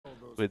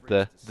with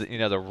the you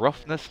know, the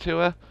roughness to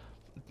her.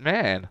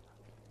 Man,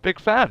 big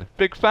fan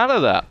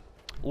of that.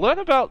 Learn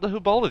about the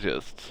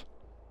herbologists.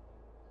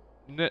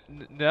 No,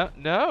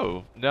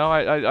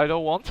 I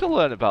don't want to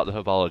learn about the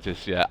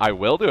herbologists yet. I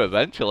will do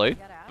eventually,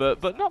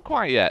 but not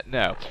quite yet,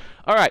 no.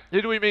 Alright,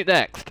 who do we meet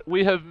next?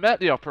 We have met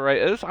the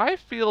operators. I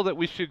feel that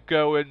we should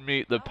go and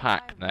meet the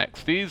pack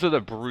next. These are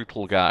the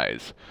brutal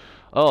guys.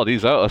 Oh,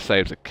 these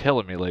autosaves are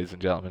killing me, ladies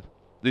and gentlemen.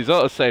 These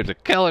autosaves are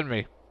killing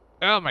me.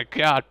 Oh my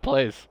god,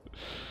 please.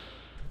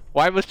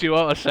 Why must you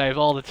autosave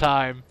all the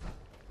time?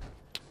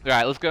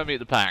 Alright, let's go meet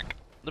the pack.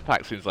 The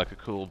pack seems like a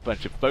cool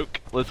bunch of folk.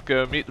 Let's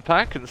go meet the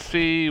pack and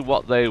see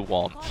what they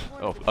want.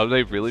 Oh, are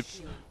they really?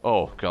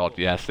 Oh god,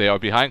 yes, they are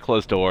behind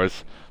closed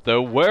doors.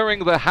 They're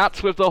wearing the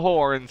hats with the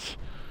horns.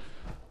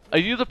 Are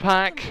you the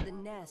pack? The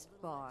nest,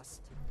 boss.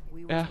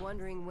 We was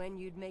wondering when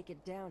you'd make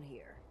it down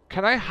here.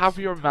 Can I have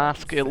your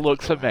mask? It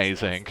looks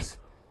amazing.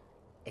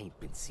 Ain't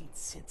been seen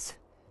since.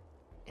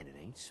 And it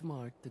ain't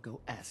smart to go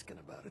asking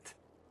about it.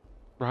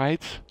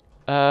 Right?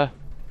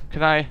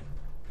 Can I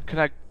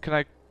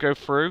go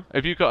through?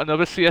 Have you got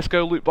another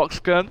CS:GO loot box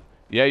gun?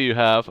 Yeah, you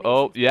have.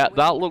 Oh, yeah,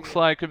 that looks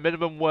like a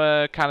minimum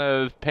wear kind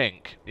of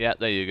pink. Yeah,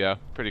 there you go.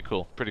 Pretty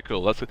cool, pretty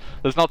cool. That's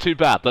not too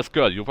bad. That's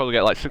good. You'll probably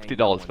get like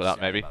 $60 for that,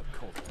 maybe.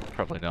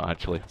 Probably not,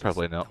 actually.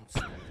 Probably not.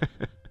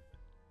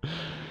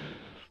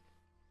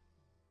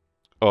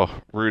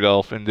 Oh,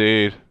 Rudolph,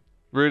 indeed.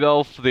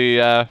 Rudolph,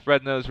 the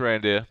red-nosed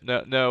reindeer.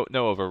 No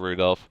other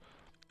Rudolph.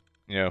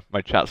 You know,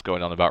 my chat's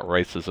going on about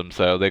racism,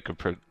 so they could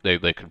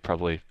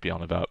probably be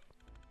on about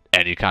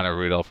any kind of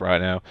Rudolph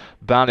right now.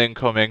 Ban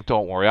incoming.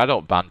 Don't worry, I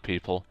don't ban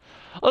people.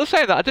 I was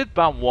saying that I did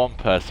ban one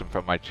person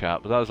from my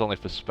chat, but that was only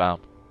for spam.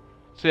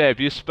 So yeah, if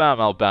you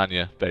spam, I'll ban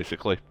you,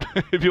 basically.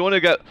 if you want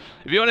to get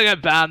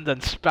banned,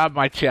 then spam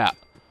my chat.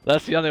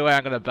 That's the only way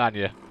I'm gonna ban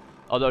you.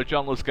 Although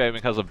John Loves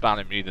Gaming has a ban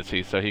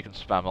immunity, so he can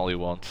spam all he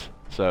wants.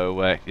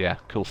 So yeah,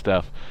 cool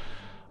stuff.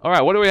 All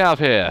right, what do we have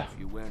here? If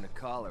you're wearing a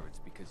collar, it's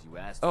because you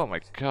asked. Oh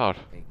my god!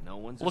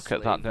 Look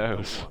at that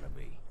nose.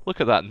 Be. Look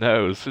at that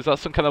nose. Is that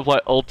some kind of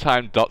like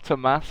old-time doctor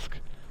mask?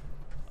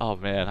 Oh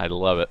man, I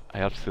love it. I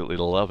absolutely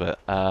love it.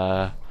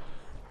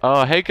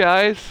 Oh, hey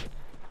guys.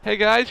 Hey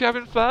guys, you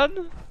having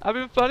fun?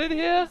 Having fun in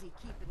here?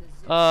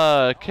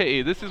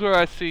 Kitty, this is where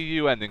I see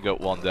you ending up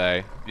one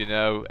day. You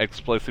know,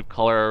 explosive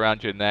collar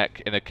around your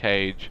neck in a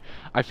cage.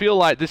 I feel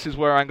like this is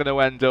where I'm going to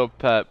end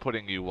up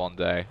putting you one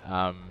day.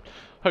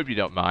 Hope you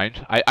don't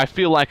mind. I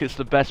feel like it's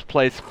the best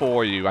place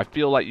for you. I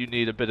feel like you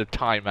need a bit of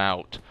time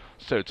out,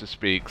 so to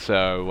speak.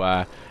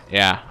 So,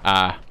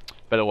 yeah,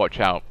 better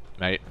watch out,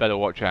 mate. Better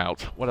watch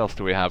out. What else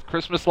do we have?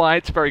 Christmas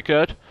lights, very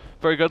good.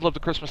 Very good, love the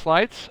Christmas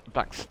lights.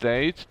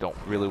 Backstage, don't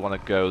really want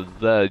to go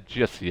there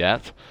just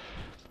yet.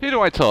 Who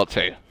do I talk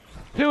to?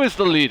 Who is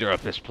the leader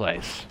of this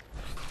place?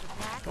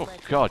 Oh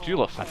god, you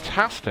look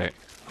fantastic.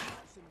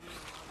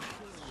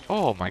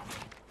 Oh my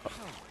god.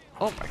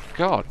 Oh my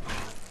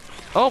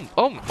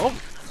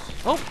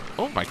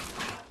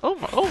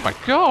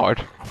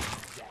god.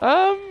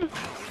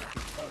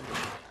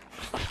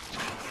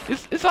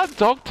 Is that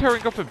dog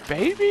tearing up a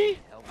baby?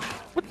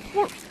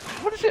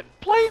 What is it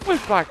playing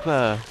with back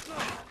there?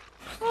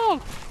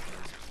 Oh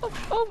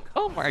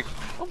my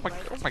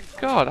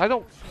god, I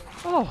don't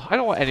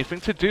want anything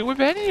to do with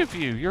any of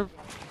you.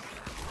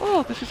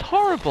 Oh, this is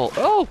horrible.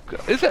 Oh,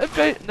 is it a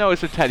baby? No,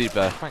 it's a teddy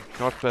bear. Thank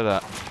god for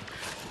that.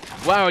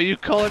 Wow, are you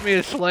calling me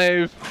a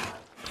slave?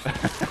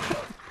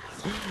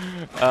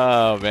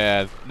 Oh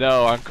man,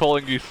 no, I'm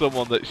calling you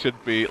someone that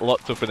should be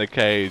locked up in a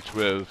cage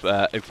with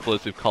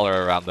explosive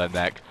collar around their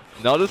neck.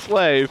 Not a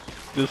slave,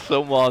 just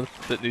someone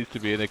that needs to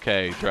be in a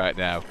cage right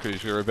now,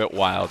 because you're a bit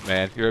wild,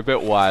 man. You're a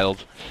bit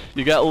wild.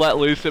 You get let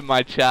loose in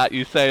my chat,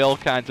 you say all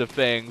kinds of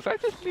things. I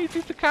just need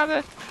you to kind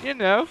of, you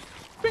know,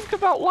 think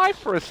about life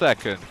for a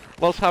second,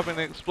 whilst having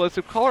an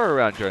explosive collar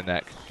around your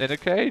neck in a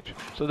cage.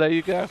 So there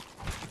you go.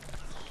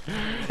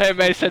 Hey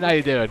Mason, how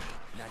you doing?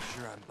 Not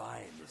sure I'm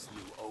buying this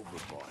new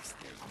overboss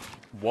thing.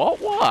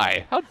 What?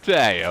 Why? How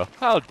dare you?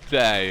 How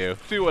dare you?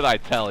 Do what I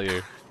tell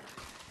you.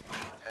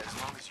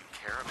 As long as you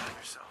care about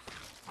yourself,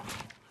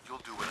 you'll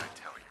do what I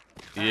tell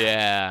you.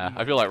 Yeah,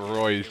 I feel like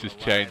Roy's just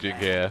changing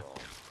here.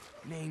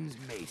 Name's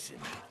Mason,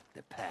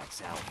 the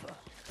Pack's Alpha.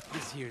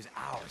 This here's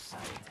our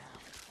side of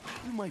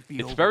town. You might be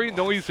It's very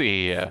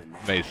noisy here,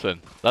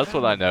 Mason. That's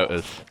what I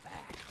notice.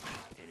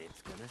 And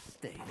it's gonna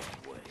stay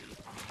that way.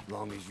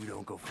 Long as you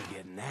don't go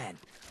forgetting that,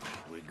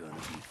 we're gonna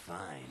be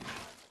fine.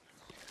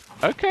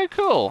 Okay,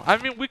 cool. I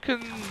mean, we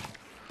can...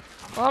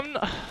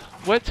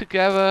 we're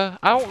together.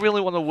 I don't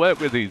really want to work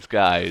with these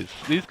guys.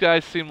 These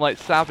guys seem like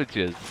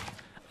savages.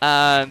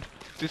 And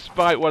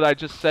despite what I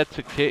just said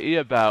to Kitty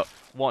about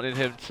wanting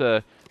him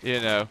to, you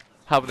know,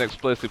 have an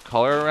explosive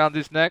collar around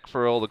his neck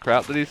for all the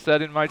crap that he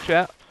said in my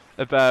chat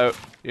about,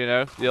 you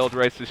know, the old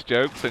racist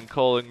jokes and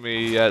calling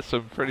me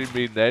some pretty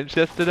mean names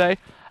yesterday,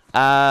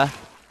 I'm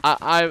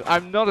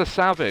not a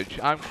savage.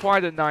 I'm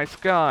quite a nice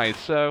guy,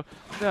 so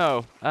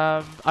no,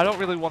 I don't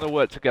really want to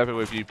work together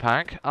with you,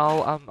 Pack.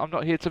 I'm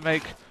not here to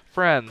make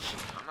friends,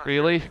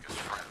 really.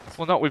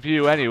 Well, not with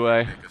you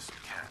anyway.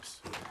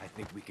 I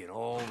think we can all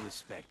all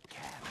respect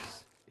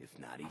Caps, if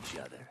not each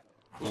other.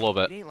 Love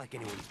it. It ain't like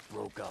anyone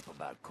broke up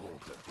about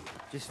Coulter.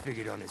 Just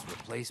figured on his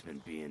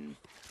replacement being,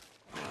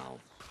 well,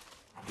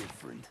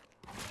 different.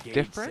 Gage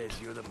Different?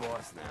 says you're the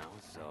boss now,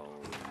 so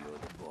you're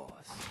the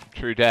boss.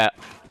 True dat.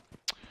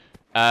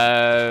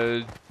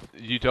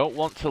 You don't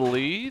want to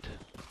lead?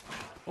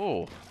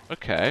 Oh,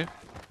 okay.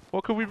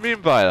 What could we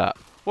mean by that?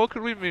 What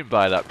could we mean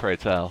by that, pray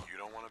tell? You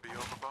don't want to be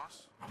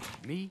overboss?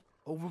 Me?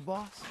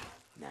 Overboss?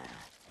 Nah.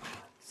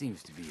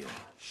 Seems to be a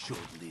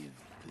short-lived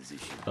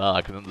position. Well,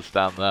 I can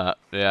understand that.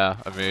 Yeah,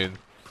 I mean,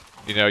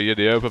 you know, you're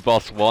the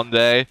overboss one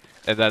day,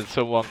 and then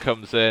someone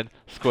comes in,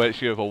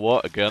 squirts you with a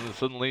water gun, and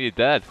suddenly you're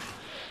dead.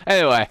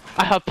 Anyway,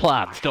 I have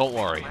plans, don't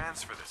worry.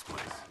 Plans for this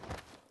place.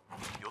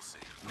 You'll see.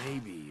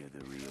 Maybe you're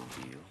the real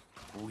deal.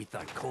 But we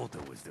thought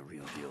Coulter was the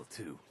real deal,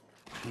 too.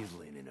 He's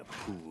laying in a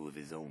pool of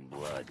his own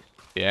blood.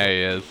 Yeah,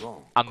 he is.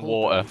 Wrong. And Coulter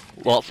water.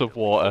 was Lots of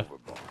definitely water.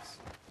 Overboss.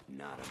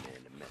 Not a man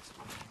to mess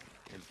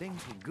with. And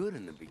things were good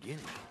in the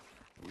beginning.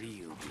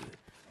 Real good.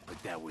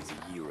 But that was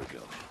a year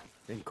ago.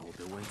 Then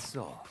Coulter went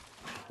soft.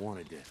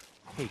 Wanted to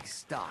take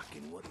stock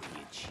in what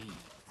we achieved.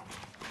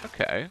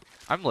 Okay,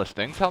 I'm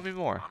listening. Tell me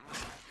more.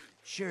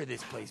 Sure,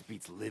 this place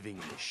beats living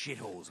in the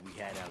shitholes we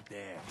had out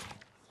there.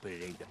 But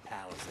it ain't the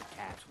palace of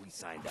Caps we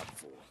signed up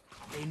for.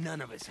 Ain't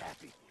none of us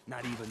happy.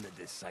 Not even the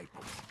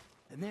disciples.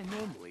 And they're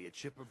normally a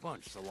chipper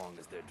bunch so long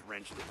as they're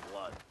drenched in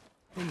blood.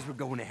 Things were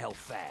going to hell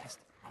fast.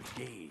 But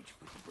Gage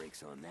put the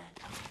brakes on that.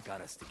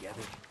 Got us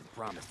together and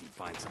promised he'd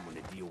find someone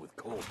to deal with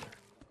Coulter.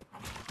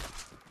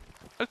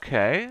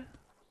 Okay.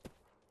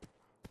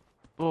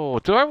 Oh,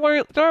 do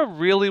I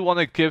really want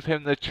to give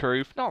him the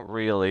truth? Not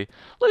really.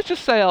 Let's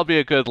just say I'll be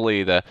a good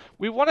leader.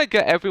 We want to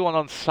get everyone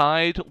on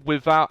side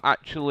without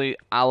actually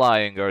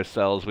allying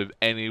ourselves with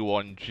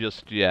anyone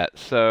just yet.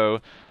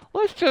 So,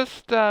 let's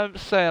just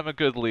say I'm a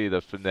good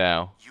leader for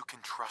now. You can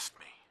trust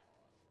me.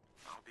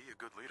 I'll be a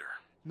good leader.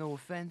 No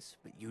offense,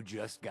 but you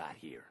just got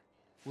here.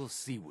 We'll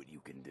see what you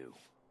can do.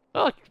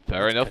 Oh,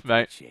 fair Let's enough, cut to the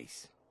mate.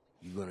 chase.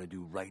 You gonna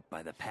do right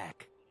by the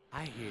pack?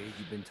 I hear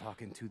you've been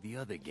talking to the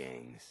other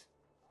gangs.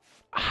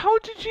 How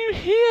did you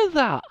hear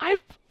that?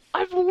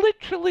 I've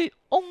literally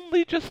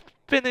only just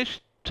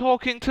finished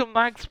talking to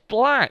Max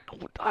Black.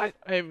 I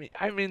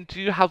mean,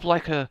 do you have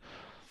like a,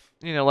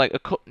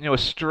 a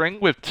string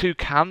with two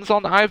cans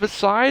on either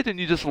side, and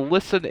you just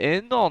listen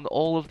in on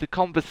all of the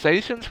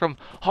conversations from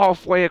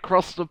halfway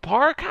across the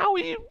park? How are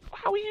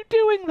you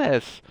doing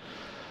this?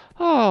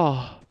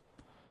 Oh.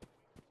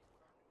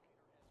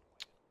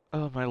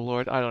 Oh my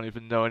lord, I don't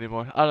even know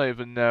anymore. I don't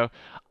even know.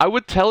 I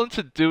would tell him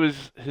to do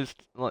as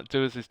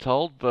he's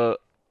told, but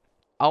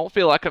I don't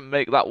feel I can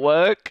make that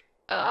work.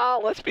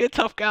 Oh, let's be a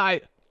tough guy.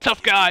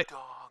 Tough guy.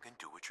 Dog and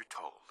do what you're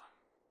told,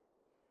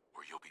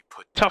 or you'll be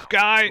put Tough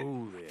guy.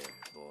 Oh there,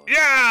 boy.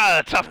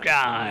 Yeah, tough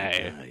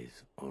guy.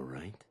 Guys, all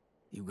right.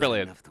 You got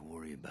Brilliant. enough to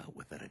worry about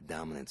without a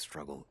dominant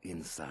struggle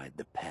inside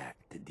the pack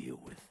to deal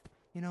with.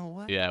 You know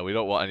what? Yeah, we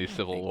don't want any I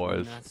civil think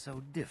wars. We're not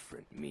so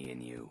different, me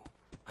and you.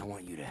 I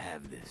want you to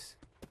have this.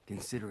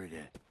 Consider it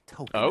a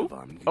token Oh? of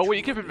our mutual Oh, what are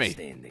you giving me?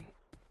 understanding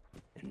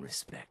and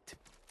respect.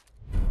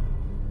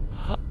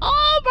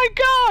 Oh my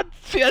god!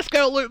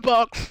 CSGO loot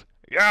box!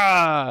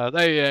 Yeah,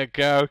 there you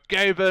go.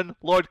 Gaben,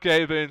 Lord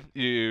Gaben,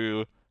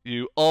 you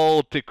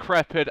old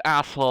decrepit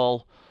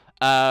asshole.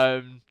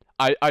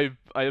 I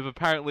have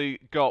apparently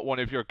got one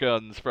of your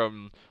guns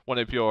from one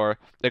of your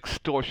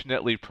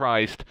extortionately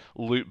priced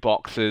loot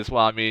boxes.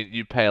 Well, I mean,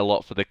 you pay a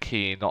lot for the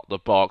key, not the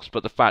box,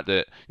 but the fact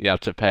that you have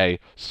to pay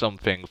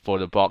something for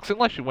the box,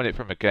 unless you win it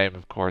from a game,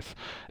 of course,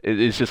 it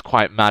is just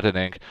quite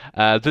maddening.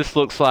 This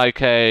looks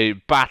like a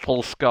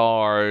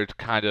battle-scarred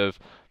kind of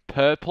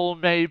purple,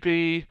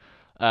 maybe.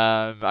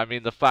 I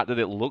mean, the fact that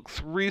it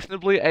looks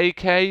reasonably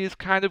AK is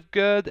kind of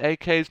good.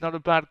 AK is not a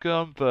bad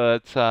gun,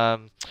 but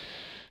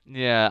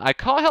yeah, I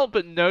can't help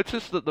but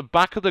notice that the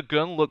back of the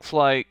gun looks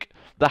like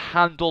the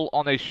handle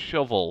on a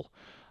shovel.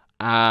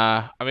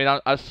 I mean,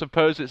 I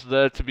suppose it's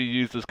there to be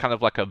used as kind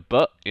of like a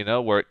butt, you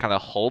know, where it kind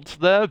of holds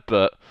there,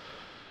 but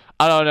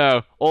I don't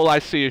know. All I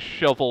see is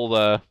shovel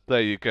there.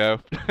 There you go.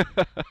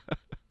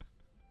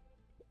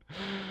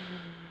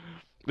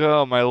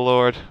 Oh my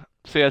lord.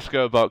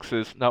 CSGO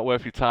boxes, not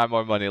worth your time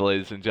or money,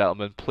 ladies and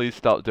gentlemen. Please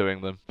stop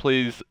doing them.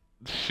 Please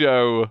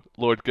show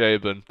Lord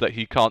Gaben that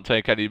he can't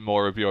take any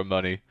more of your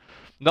money.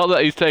 Not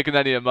that he's taken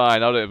any of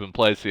mine. I don't even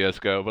play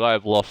CSGO, but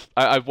I've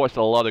watched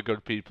a lot of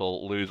good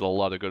people lose a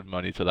lot of good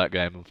money to that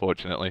game,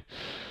 unfortunately.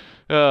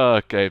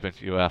 Oh,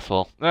 Gaben, you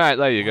asshole. Alright,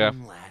 there you go.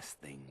 One last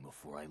thing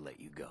before I let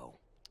you go.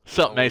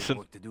 Sup, Always Mason?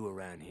 work to do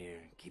around here,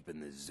 keeping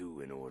the zoo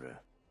in order.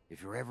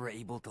 If you're ever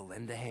able to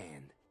lend a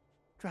hand,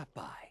 drop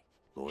by.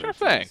 Loyalty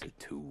thing. is a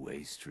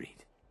two-way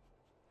street.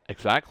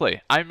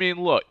 Exactly. I mean,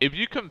 look, if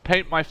you can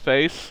paint my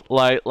face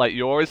like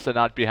yours, then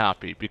I'd be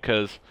happy,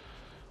 because,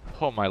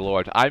 oh my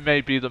lord, I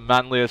may be the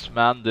manliest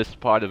man this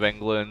part of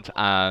England,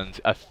 and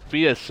a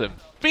fearsome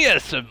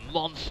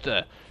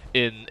monster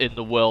in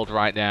the world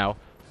right now,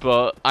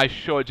 but I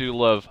sure do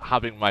love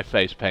having my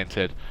face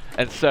painted.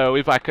 And so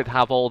if I could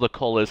have all the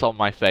colors on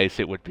my face,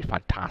 it would be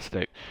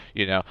fantastic.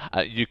 You know,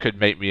 you could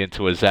make me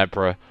into a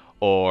zebra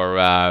or,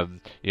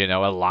 you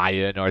know, a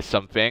lion or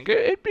something.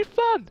 It'd be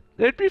fun.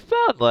 It'd be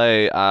fun.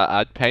 Like,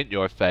 I'd paint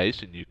your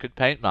face and you could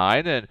paint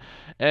mine,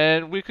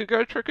 and we could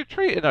go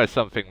trick-or-treating or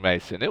something,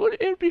 Mason.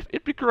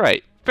 It'd be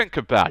great. Think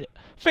about it.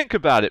 Think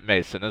about it,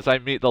 Mason, as I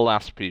meet the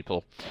last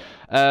people.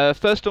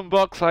 First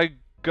unbox I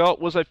got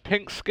was a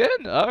pink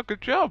skin. Oh,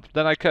 good job.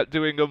 Then I kept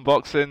doing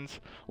unboxings.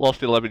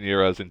 Lost 11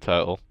 euros in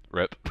total.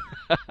 Rip.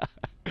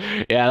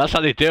 Yeah, that's how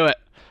they do it.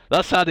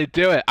 That's how they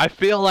do it. I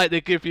feel like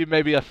they give you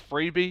maybe a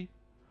freebie,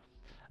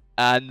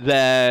 and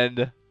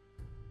then,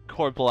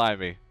 core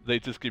blimey, they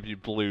just give you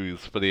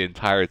blues for the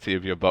entirety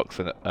of your box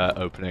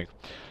opening.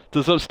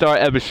 Does Upstart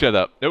ever shut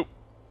up? Nope.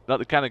 Not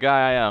the kind of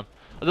guy I am.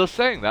 I was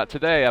saying that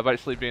today, I've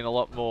actually been a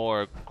lot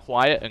more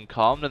quiet and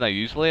calm than I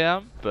usually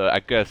am, but I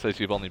guess as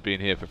you've only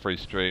been here for 3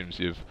 streams,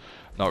 you've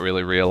not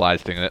really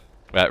realized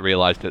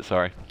it,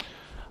 sorry.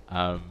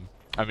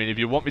 I mean, if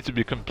you want me to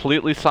be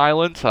completely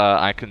silent,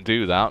 I can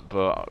do that,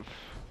 but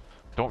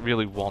don't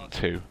really want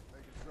to.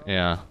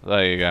 Yeah,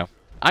 there you go.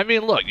 I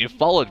mean, look, you've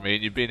followed me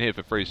and you've been here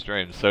for 3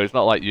 streams, so it's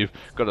not like you've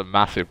got a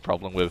massive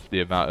problem with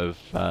the amount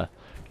of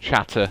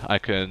chatter I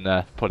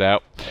can put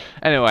out.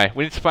 Anyway,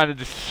 we need to find the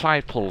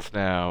disciples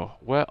now.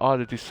 Where are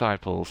the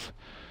disciples?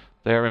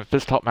 They're in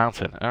Fishtop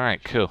Mountain.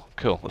 Alright, cool,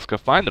 cool. Let's go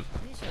find them.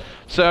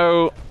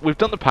 So, we've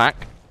done the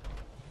pack.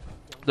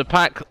 The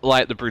pack,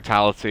 like the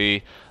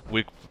brutality.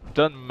 We've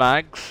done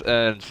Mags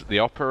and the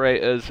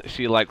operators.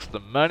 She likes the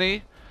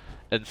money.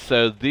 And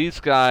so these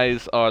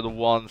guys are the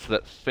ones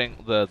that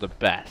think they're the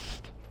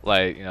best.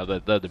 Like, you know,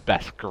 they're the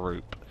best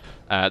group.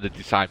 The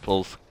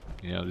disciples,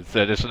 you know,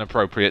 there's an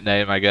appropriate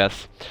name, I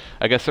guess.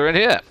 I guess they're in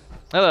here.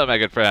 Hello, my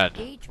good friend.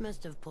 Gage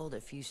must have pulled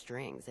a few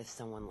strings if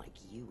someone like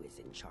you is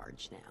in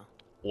charge now.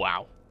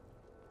 Wow.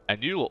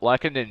 And you look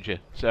like a ninja.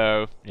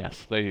 So,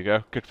 yes, there you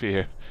go. Good for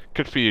you.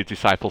 Good for you,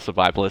 disciple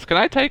survivalist. Can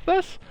I take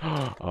this?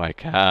 Oh, I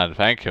can.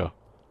 Thank you.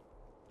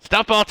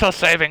 Stop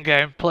auto-saving,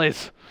 game,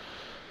 please.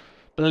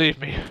 Believe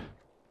me.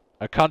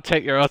 I can't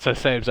take your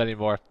auto-saves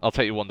anymore. I'll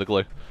take your Wonder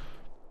Glue.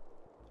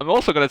 I'm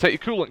also going to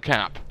take your coolant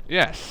cap.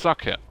 Yes,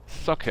 suck it.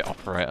 Suck it,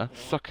 operator.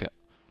 Suck it.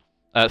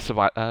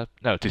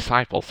 No,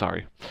 disciple,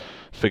 sorry.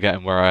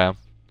 Forgetting where I am.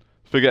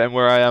 Forgetting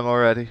where I am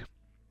already.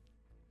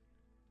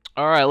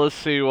 Alright, let's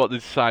see what the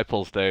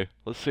disciples do.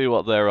 Let's see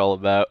what they're all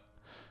about.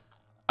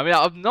 I mean,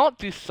 I've not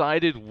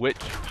decided which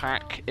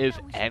pack, if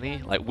any,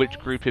 like which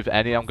group, if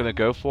any, I'm going to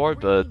go for,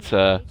 but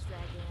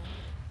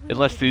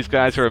unless these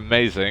guys are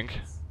amazing,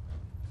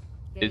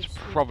 it's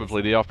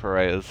probably the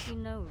operators. He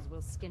knows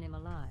we'll skin him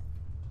alive.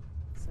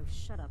 So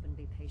shut up and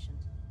be patient.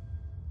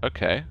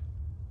 Okay.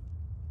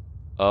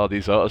 Oh,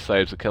 these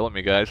autosaves are killing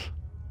me, guys.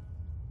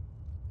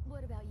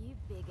 What about you,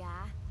 big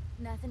eye?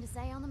 Nothing to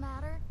say on the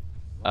matter?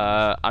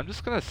 I'm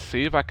just gonna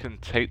see if I can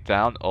take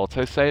down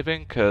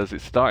autosaving, because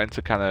it's starting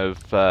to kind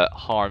of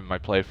harm my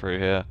playthrough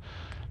here.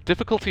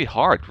 Difficulty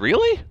hard,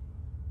 really?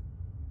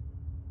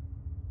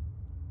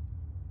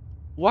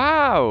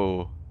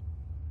 Wow!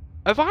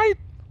 Have I...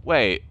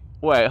 Wait,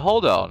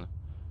 hold on.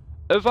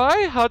 Have I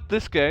had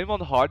this game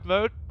on hard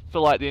mode for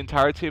like the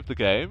entirety of the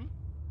game?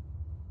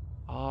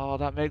 Oh,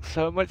 that makes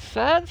so much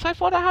sense. I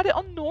thought I had it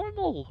on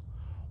normal.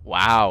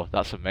 Wow,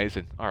 that's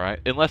amazing. Alright,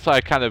 unless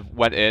I kind of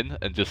went in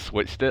and just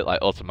switched it, like,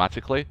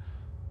 automatically.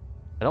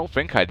 I don't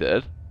think I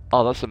did.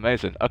 Oh, that's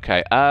amazing.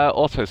 Okay,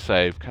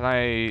 autosave. Can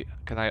I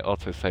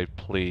autosave,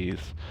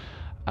 please?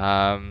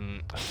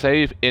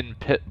 Save in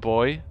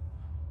Pit-Boy.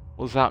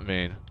 What does that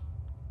mean?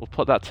 We'll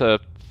put that to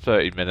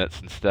 30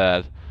 minutes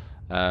instead.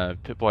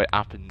 Pit-Boy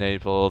app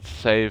enabled.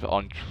 Save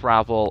on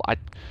travel.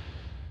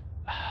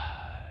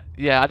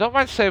 Yeah, I don't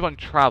mind save on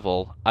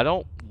travel. I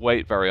don't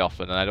wait very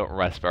often and I don't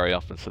rest very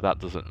often, so that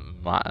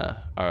doesn't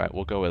matter. Alright,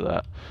 we'll go with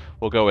that.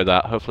 We'll go with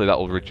that. Hopefully that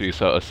will reduce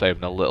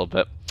autosaving a little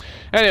bit.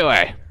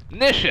 Anyway,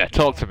 Nisha,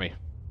 talk to me.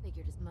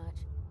 Figured as much.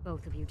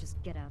 Both of you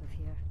just get out of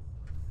here.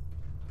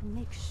 And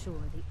make sure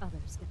the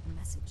others get the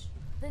message.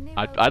 The new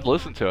I'd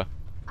listen to her.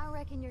 I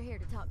reckon you're here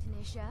to talk to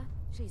Nisha.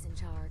 She's in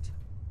charge.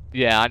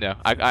 Yeah, I know.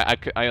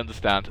 I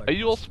understand. Are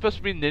you all supposed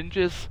to be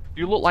ninjas?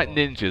 You look like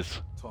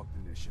ninjas. Talk to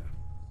Nisha.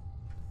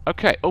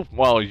 Okay. Oh,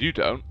 well, you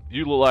don't.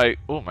 You look like...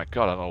 Oh my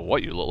god, I don't know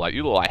what you look like.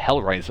 You look like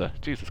Hellraiser.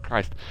 Jesus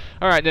Christ.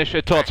 Alright,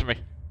 Nisha, talk to me.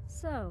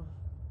 So,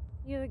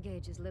 you're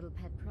Gage's little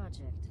pet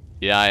project.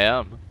 Yeah, I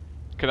am.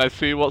 Can I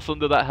see what's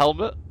under that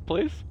helmet,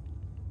 please?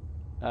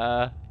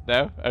 No?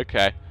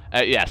 Okay.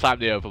 Yes, I'm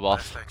the overboss.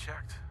 Last I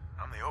checked,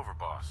 I'm the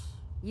overboss.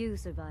 You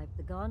survived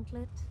the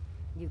gauntlet.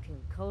 You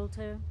killed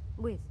Coulter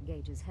with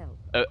Gage's help.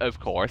 Of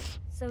course.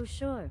 So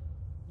sure,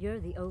 you're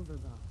the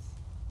overboss.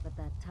 But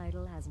that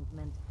title hasn't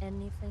meant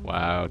anything. Wow, for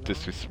a long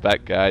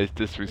disrespect, time. guys. If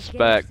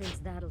Disrespect. Gage thinks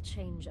that'll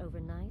change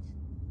overnight,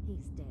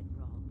 he's dead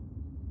wrong.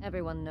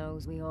 Everyone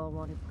knows we all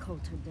wanted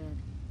Coulter dead.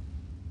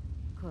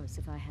 Of course,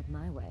 if I had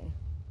my way,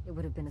 it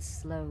would have been a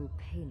slow,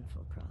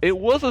 painful process. It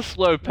was a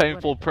slow,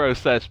 painful whatever.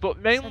 process, but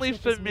mainly Such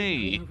as for this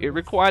me. movie It was.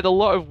 required a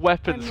lot of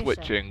weapon I'm Nisha.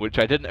 switching, which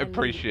I didn't I lead the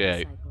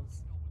appreciate.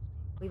 disciples.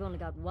 We've only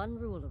got one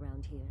rule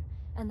around here,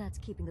 and that's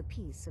keeping the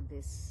peace of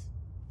this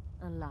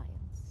alliance.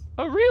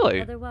 Oh,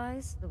 really?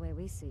 Otherwise, the way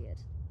we see it,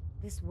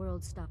 this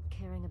world stopped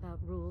caring about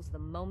rules the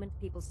moment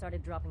people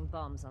started dropping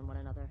bombs on one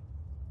another.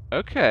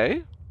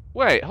 Okay.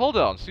 Wait, hold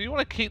on. So you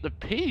want to keep the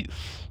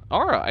peace?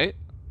 Alright.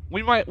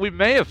 We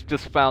may have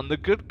just found the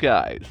good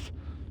guys.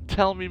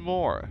 Tell me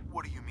more.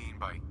 What do you mean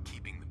by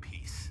keeping the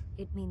peace?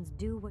 It means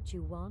do what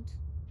you want,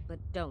 but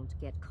don't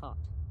get caught.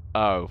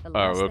 Oh, The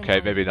last thing okay,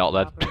 I maybe need not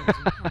are then. operators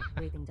in camp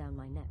breathing down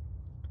my neck.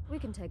 We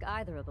can take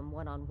either of them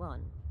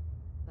one-on-one,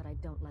 but I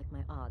don't like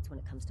my odds when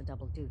it comes to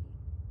double duty.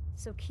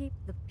 So keep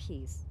the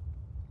peace.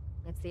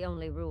 It's the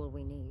only rule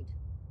we need.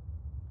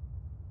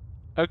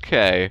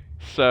 Okay,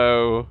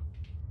 so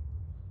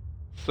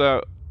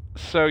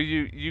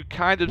you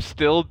kind of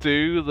still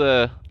do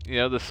the, you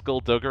know, the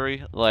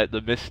skullduggery, like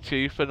the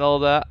mischief and all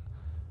that,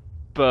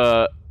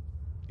 but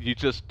you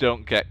just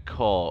don't get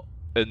caught,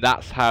 and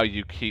that's how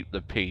you keep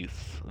the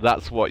peace.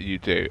 That's what you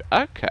do.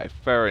 Okay,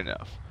 fair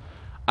enough.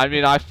 I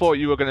mean, I thought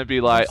you were going to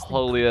be like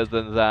holier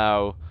than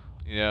thou,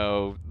 you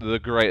know, the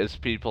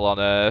greatest people on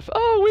earth.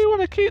 Oh, we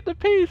want to keep the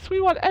peace.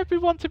 We want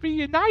everyone to be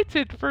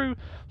united through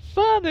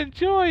fun and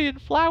joy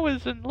and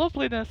flowers and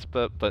loveliness.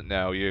 But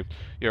no,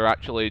 you're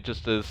actually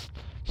just as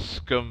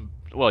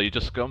well, you're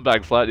just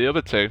scumbags like the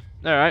other two.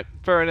 All right,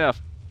 fair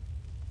enough.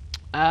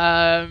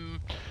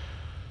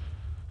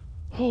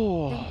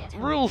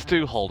 Rules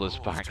do hold us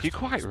back. You're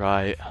quite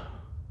right.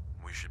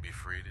 We should be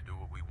free to do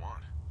what we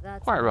want.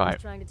 That's Quite what I right.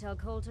 was trying to tell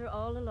Coulter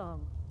all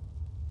along.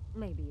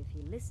 Maybe if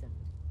he listened,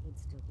 he'd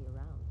still be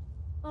around.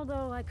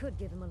 Although I could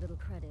give him a little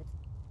credit.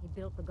 He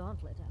built the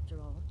gauntlet,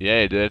 after all.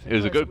 Yeah, he did. It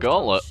was a Of course, good total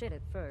gauntlet. shit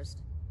at first.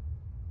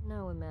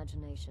 No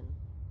imagination.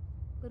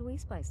 But we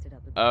spiced it up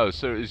a bit. Oh,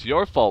 so it was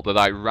your fault that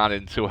I ran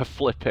into a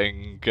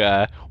flipping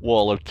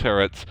wall of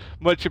turrets.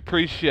 Much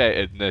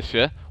appreciated,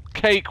 Nisha.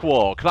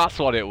 Cakewalk, that's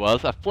what it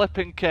was. A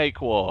flipping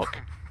cakewalk.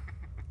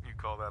 You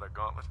call that a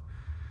gauntlet?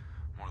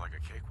 More like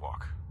a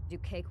cakewalk. Do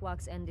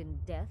cakewalks end in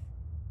death?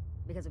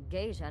 Because if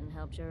Gage hadn't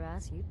helped your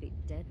ass, you'd be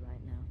dead right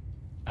now.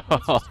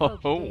 Let's just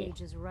hope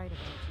Gage is right about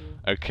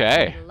you.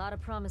 Okay. He made a lot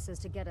of promises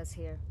to get us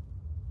here.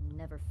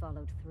 Never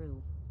followed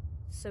through.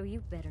 So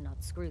you better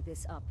not screw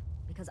this up,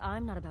 because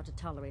I'm not about to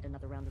tolerate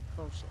another round of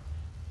bullshit.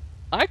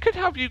 I could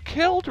have you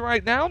killed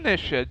right now,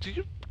 Nisha. Do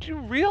you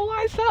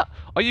realize that?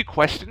 Are you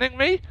questioning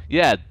me?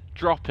 Yeah,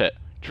 drop it.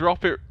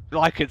 Drop it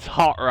like it's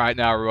hot right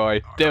now,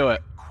 Roy. Do Are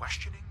it. you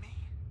questioning me?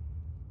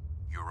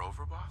 You're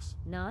over, boss?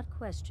 Not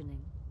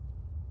questioning.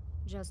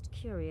 Just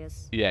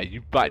curious. Yeah,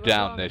 you We bite were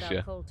down, wrong about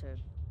Nisha. Coulter.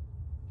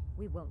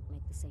 We won't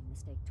make the same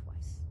mistake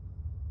twice.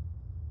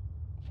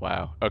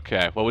 Wow.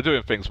 Okay. Well, we're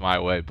doing things my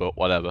way, but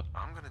whatever.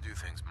 I'm gonna do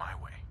things my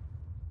way.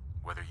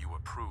 Whether you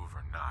approve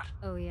or not.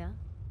 Oh yeah?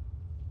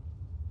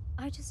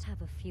 I just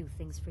have a few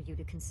things for you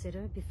to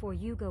consider before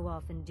you go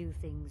off and do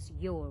things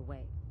your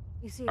way.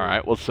 You see,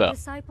 Alright, what's the up?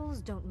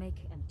 disciples don't make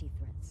empty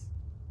threats.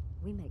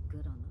 We make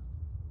good on them.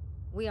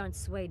 We aren't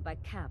swayed by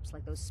caps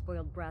like those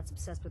spoiled brats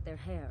obsessed with their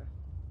hair,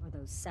 or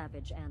those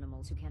savage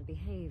animals who can't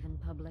behave in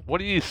public.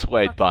 What are you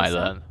swayed Fuck by this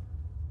up, then?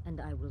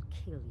 And I will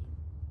kill you.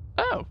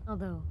 Oh.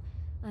 Although,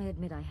 I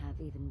admit I have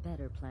even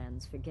better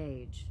plans for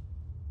Gage.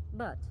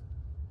 But,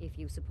 if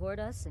you support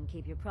us and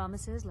keep your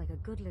promises like a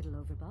good little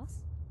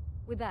overboss,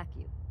 we back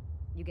you.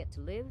 You get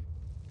to live,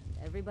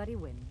 and everybody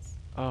wins.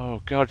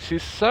 Oh god,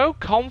 she's so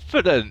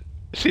confident.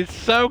 She's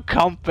so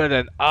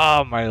confident.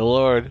 Oh my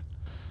lord.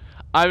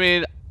 I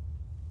mean,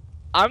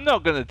 I'm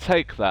not gonna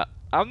take that.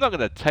 I'm not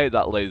gonna take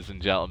that, ladies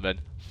and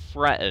gentlemen.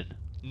 Threaten.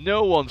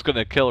 No one's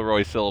gonna kill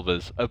Roy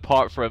Silvers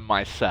apart from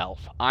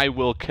myself. I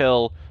will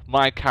kill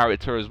my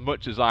character as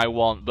much as I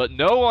want, but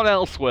no one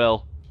else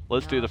will.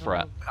 Let's do the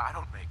threat. I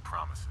don't make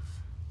promises.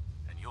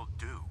 And you'll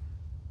do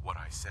what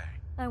I say.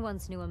 I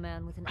once knew a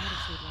man with an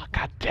attitude like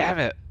God that. damn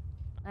it.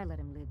 I let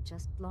him live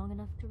just long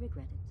enough to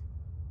regret it.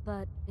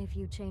 But if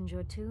you change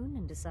your tune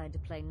and decide to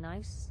play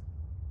nice,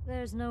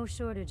 there's no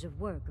shortage of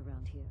work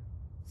around here.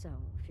 So,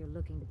 if you're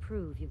looking to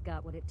prove you've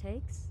got what it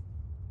takes,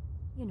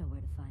 you know where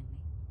to find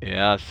me.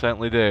 Yeah, I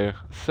certainly do.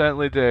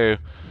 Certainly do.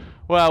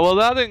 Well,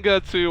 that didn't go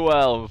too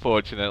well,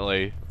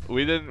 unfortunately.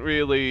 We didn't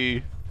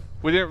really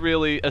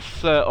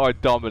assert our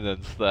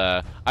dominance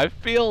there. I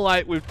feel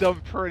like we've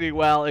done pretty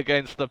well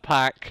against the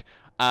pack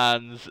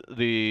and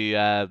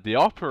the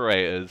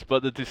operators,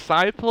 but the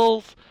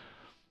disciples,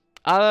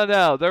 I don't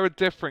know, they're a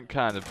different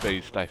kind of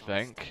beast, I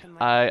think.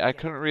 I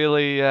couldn't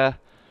really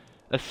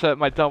assert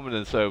my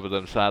dominance over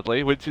them,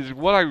 sadly, which is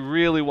what I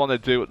really want to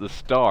do at the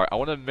start. I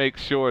want to make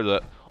sure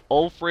that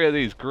all three of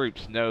these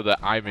groups know that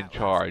I'm in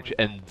charge,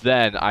 and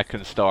then I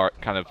can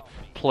start kind of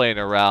playing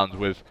around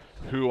with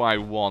who I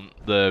want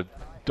the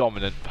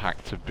dominant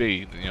pack to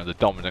be, you know, the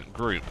dominant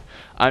group.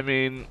 I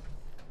mean,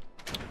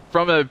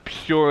 from a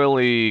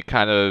purely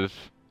kind of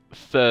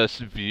first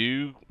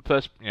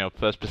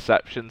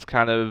perceptions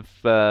kind of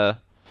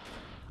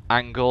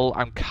angle,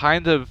 I'm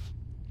kind of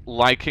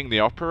liking the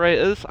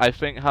operators. I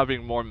think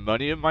having more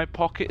money in my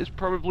pocket is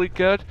probably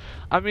good.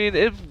 I mean,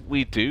 if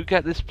we do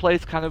get this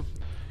place kind of,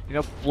 you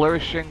know,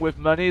 flourishing with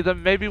money,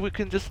 then maybe we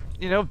can just,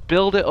 you know,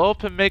 build it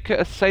up and make it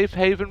a safe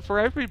haven for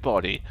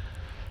everybody.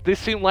 They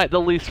seem like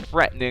the least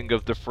threatening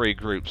of the three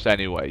groups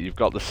anyway. You've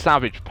got the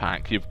Savage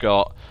Pack, you've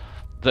got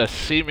the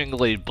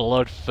seemingly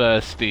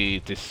bloodthirsty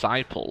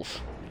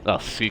Disciples. Well,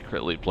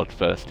 secretly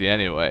bloodthirsty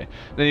anyway.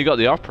 Then you got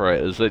the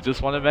Operators that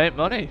just want to make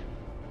money.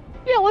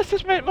 Yeah, let's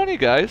just make money,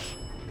 guys.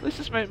 Let's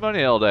just make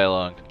money all day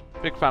long.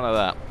 Big fan of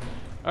that.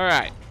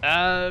 Alright,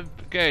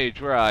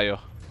 Gage, where are you?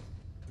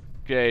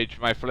 Gage,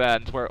 my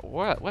friend, where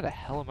the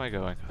hell am I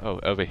going? Oh,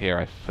 over here,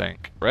 I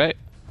think. Right?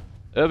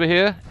 Over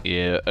here?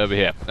 Yeah, over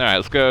here. Alright,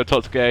 let's go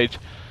talk to Gage.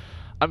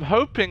 I'm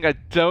hoping I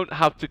don't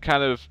have to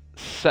kind of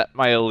set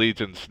my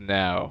allegiance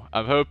now.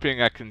 I'm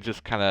hoping I can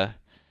just kind of,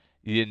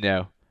 you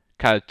know,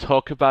 kind of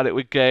talk about it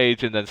with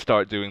Gage and then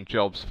start doing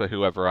jobs for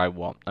whoever I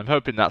want. I'm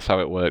hoping that's how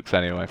it works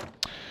anyway.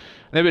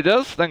 And if it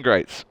does, then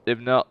great. If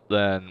not,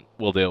 then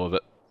we'll deal with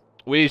it.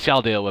 We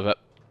shall deal with it.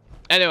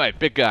 Anyway,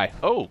 big guy.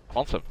 Oh,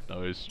 quantum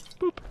nose.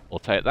 Boop. We'll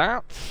take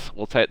that.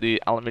 We'll take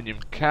the aluminium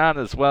can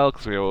as well,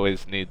 because we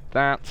always need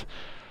that.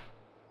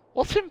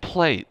 What's in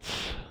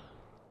plates?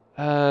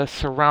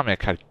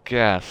 Ceramic, I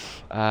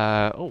guess.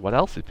 Oh, what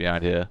else is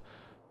behind here?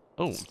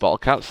 Oh, bottle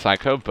cap,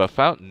 psycho, buff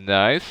out.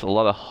 Nice. A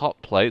lot of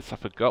hot plates. I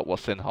forgot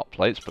what's in hot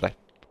plates, but I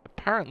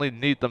apparently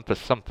need them for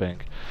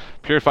something.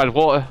 Purified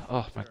water.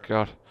 Oh, my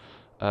God.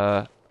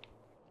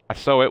 I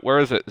saw it. Where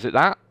is it? Is it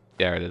that?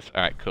 Yeah, it is.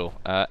 Alright, cool.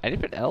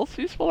 Anything else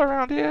useful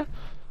around here?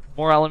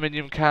 More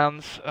aluminium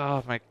cans.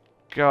 Oh my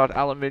god,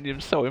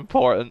 aluminium's so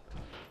important.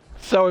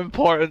 So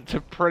important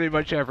to pretty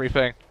much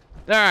everything.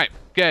 Alright,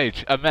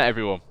 Gage, I've met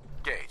everyone.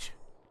 Gage.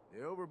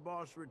 The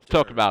overboss returns.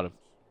 Talk about him.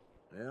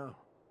 Well,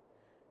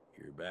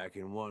 you're back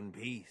in one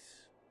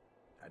piece.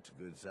 That's a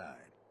good sign.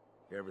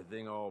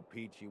 Everything all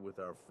peachy with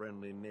our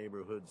friendly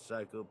neighborhood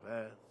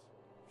psychopaths?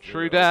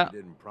 True You that.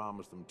 didn't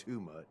promise them too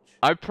much.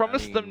 I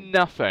promised them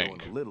nothing.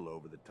 Going a little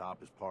over the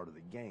top is part of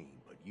the game,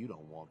 but you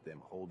don't want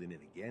them holding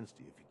it against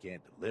you if you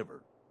can't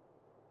deliver.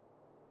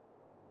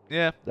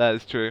 Yeah, that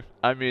is true.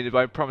 I mean, if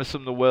I promise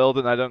them the world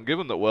and I don't give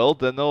them the world,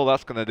 then all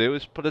that's going to do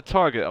is put a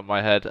target on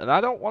my head, and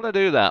I don't want to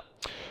do that.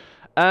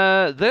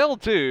 They'll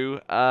do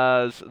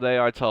as they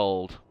are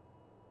told.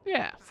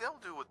 Yeah. They'll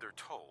do what they're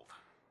told.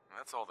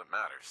 That's all that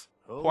matters.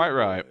 Oh, Quite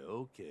right.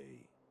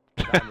 Okay.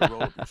 Time to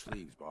roll up your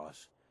sleeves,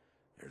 boss.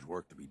 There's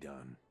work to be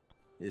done.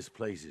 This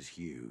place is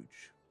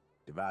huge.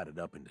 Divided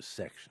up into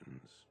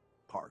sections.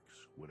 Parks,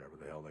 whatever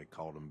the hell they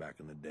called them back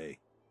in the day.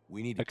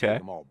 We need to take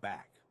them all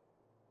back.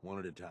 One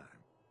at a time.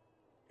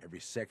 Every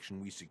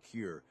section we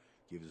secure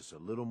gives us a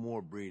little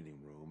more breathing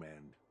room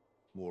and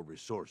more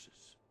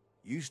resources.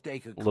 You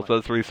stake a claim, Love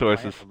those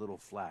resources. plant a little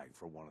flag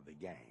for one of the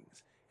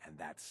gangs, and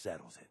that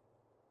settles it.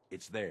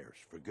 It's theirs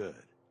for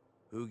good.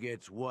 Who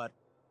gets what,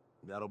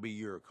 that'll be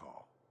your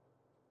call.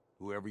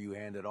 Whoever you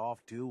hand it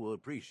off to will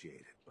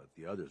appreciate it, but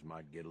the others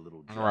might get a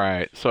little jealous.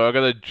 Right, so I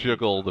gotta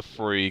juggle the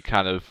three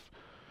kind of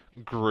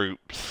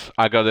groups.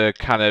 I gotta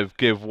kind of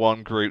give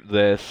one group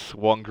this,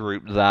 one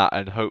group that,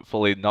 and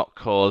hopefully not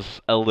cause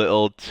a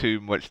little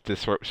too much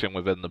disruption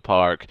within the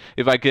park.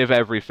 If I give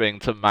everything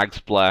to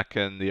Max Black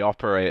and the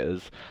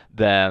Operators,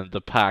 then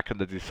the Pack and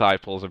the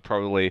Disciples are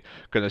probably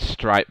gonna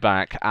strike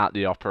back at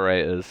the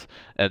Operators,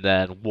 and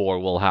then war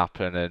will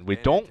happen, and we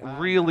don't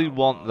really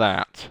want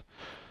that.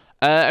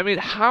 I mean,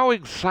 how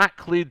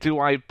exactly do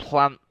I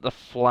plant the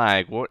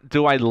flag?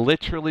 Do I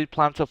literally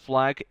plant a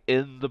flag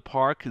in the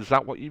park? Is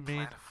that what you mean?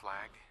 Plant a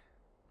flag?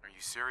 Are you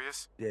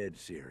serious? Dead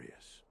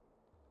serious.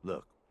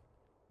 Look,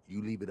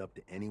 you leave it up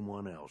to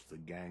anyone else, the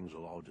gangs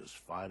will all just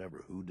fight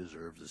over who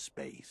deserves the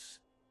space.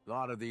 A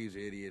lot of these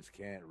idiots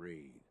can't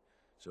read,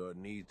 so it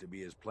needs to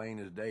be as plain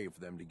as day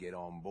for them to get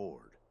on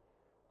board.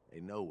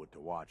 They know what to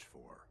watch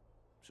for.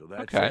 So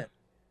that's it.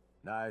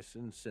 Nice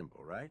and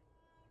simple, right?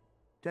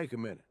 Take a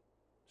minute.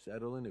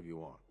 Settle in if you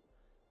want,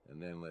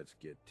 and then let's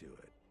get to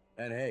it.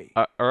 And hey,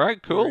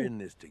 alright, cool. We're in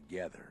this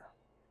together,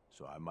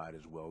 so I might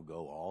as well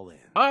go all in.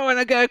 Oh, and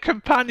I get a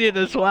companion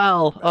as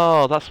well.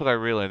 Oh, that's what I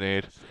really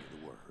need.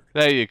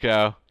 There you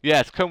go.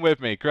 Yes, come with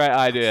me. Great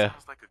idea.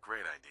 Sounds like a great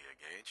idea,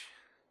 Gage.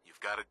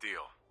 You've got a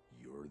deal.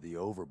 You're the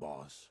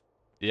overboss.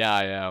 Yeah,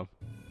 I am.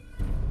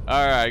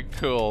 Alright,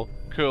 cool.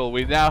 Cool.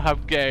 We now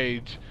have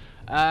Gage.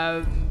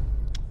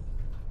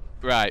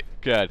 Right,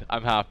 good.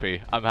 I'm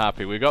happy. I'm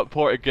happy. We got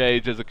Porter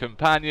Gage as a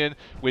companion.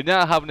 We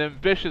now have an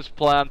ambitious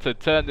plan to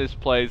turn this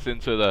place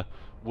into the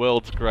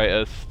world's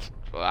greatest,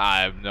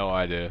 I have no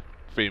idea,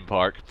 theme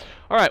park.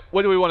 Alright,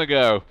 where do we want to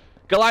go?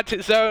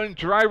 Galactic Zone,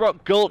 Dry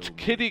Rock Gulch,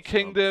 Kiddie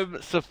Kingdom,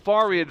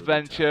 Safari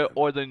Adventure,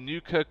 or the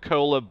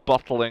Nuka-Cola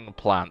bottling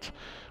plant?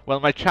 Well,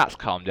 my chat's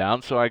calmed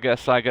down, so I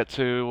guess I get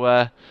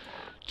to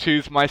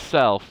choose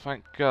myself.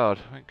 Thank God.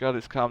 Thank God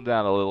it's calmed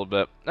down a little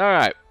bit.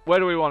 Alright, where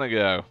do we want to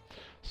go?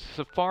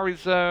 Safari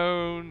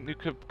Zone,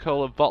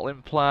 Nuka-Cola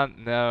bottling plant,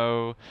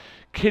 no.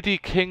 Kiddie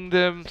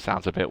Kingdom,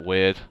 sounds a bit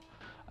weird.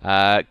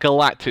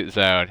 Galactic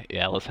Zone,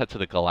 yeah, let's head to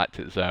the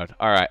Galactic Zone.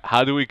 Alright,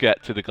 how do we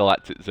get to the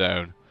Galactic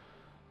Zone?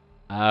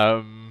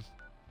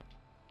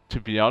 To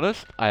be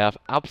honest, I have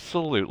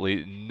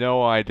absolutely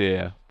no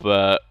idea,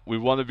 but we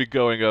want to be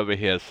going over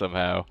here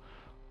somehow.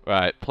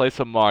 Right, place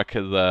a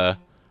marker there,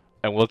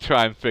 and we'll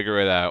try and figure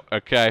it out,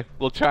 okay?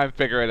 We'll try and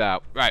figure it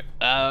out. Right,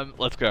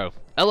 let's go.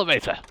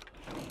 Elevator!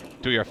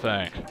 Do your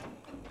thing.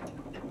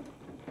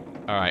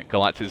 Alright,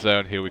 Galactic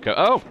Zone, here we go.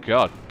 Oh,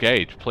 God,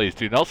 Gage, please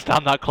do not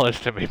stand that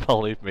close to me,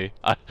 believe me.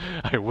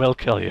 I will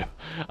kill you.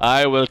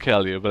 I will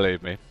kill you,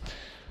 believe me.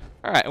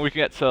 Alright, and we can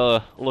get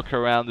to look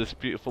around this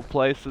beautiful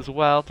place as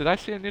well. Did I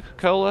see a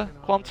Nuka-Cola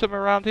Quantum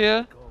around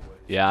here?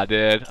 Yeah, I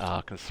did. Oh,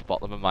 I can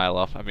spot them a mile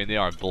off. I mean, they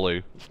are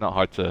blue. It's not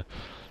hard to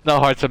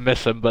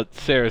miss them, but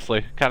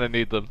seriously, kind of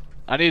need them.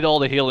 I need all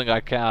the healing I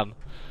can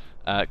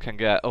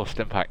get. Oh,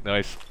 stim pack,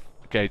 nice.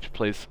 Gage,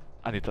 please.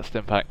 I need that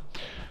stim pack.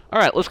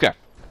 Alright, let's go.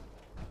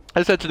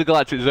 Let's head to the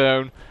Galactic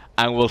Zone,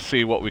 and we'll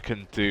see what we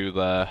can do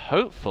there.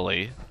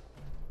 Hopefully,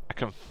 I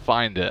can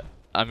find it.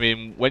 I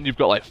mean, when you've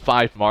got like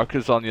 5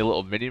 markers on your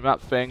little mini-map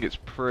thing, it's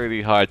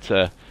pretty hard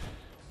to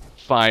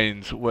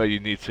find where you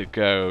need to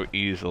go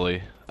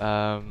easily.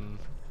 Like,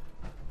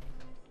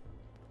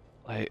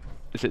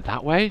 is it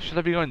that way? Should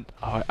I be going...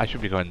 Oh, I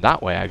should be going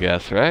that way, I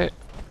guess, right?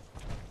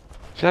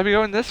 Should I be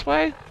going this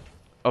way?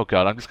 Oh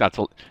god, I'm just gonna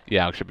have to...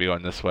 Yeah, I should be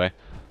going this way.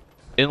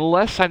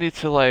 Unless I need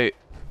to, like...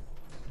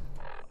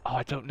 Oh,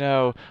 I don't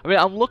know. I mean,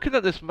 I'm looking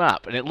at this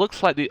map, and it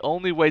looks like the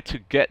only way to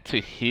get to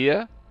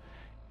here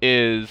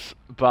is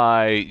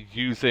by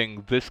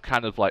using this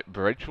kind of like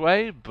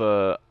bridgeway,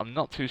 but I'm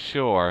not too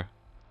sure.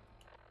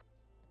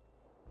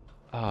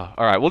 Oh,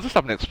 alright, we'll just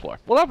have an explore.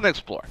 We'll have an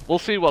explore. We'll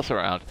see what's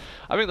around.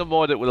 I think the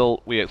more that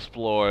we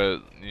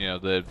explore, you know,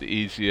 the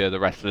easier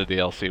the rest of the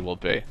DLC will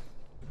be.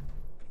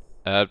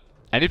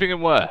 Anything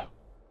in where?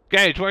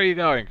 Gage, where are you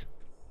going?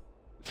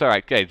 It's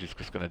alright, Gage is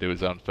just going to do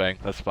his own thing.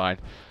 That's fine.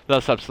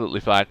 That's absolutely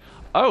fine.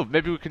 Oh,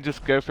 maybe we can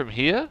just go from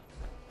here?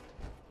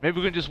 Maybe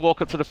we can just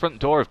walk up to the front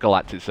door of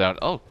Galactic Zone.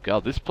 Oh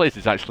god, this place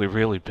is actually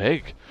really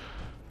big.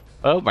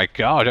 Oh my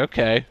god,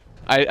 okay.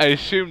 I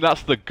assume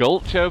that's the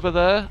gulch over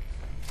there?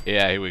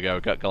 Yeah, here we go,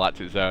 we've got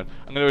Galactic Zone.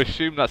 I'm going to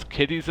assume that's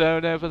Kiddie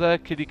Zone over there,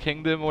 Kiddie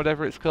Kingdom or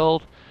whatever it's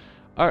called.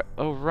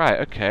 Oh right,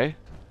 okay.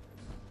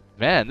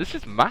 Man, this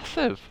is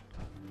massive.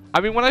 I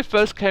mean, when I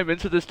first came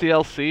into this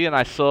DLC and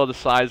I saw the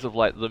size of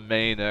like the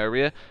main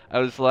area, I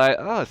was like,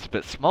 oh, it's a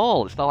bit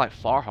small. It's not like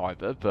Far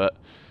Harbor, but...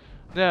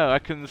 No, I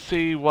can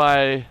see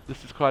why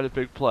this is quite a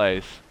big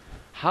place.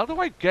 How do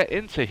I get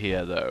into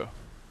here, though?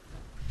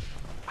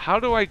 How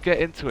do I get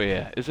into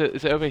here? Is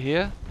it over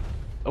here?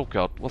 Oh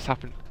god, what's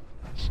happened?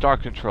 Star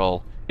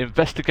Control.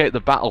 Investigate the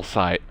battle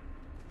site.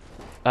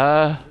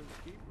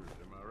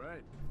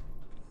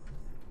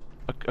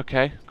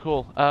 Okay,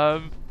 cool.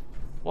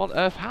 What on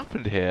earth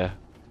happened here?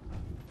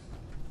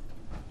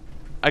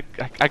 I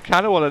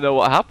kind of want to know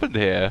what happened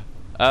here.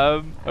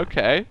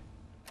 Okay.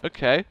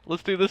 Okay,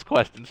 let's do this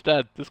quest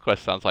instead. This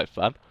quest sounds like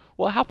fun.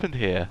 What happened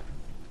here?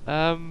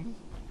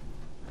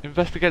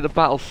 Investigate the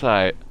battle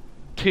site.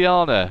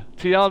 Tiana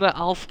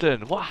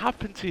Alston, what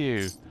happened to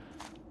you?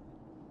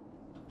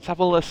 Let's have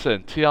a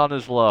listen.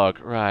 Tiana's log.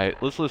 Right,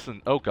 let's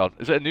listen. Oh god,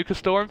 is it a Nuka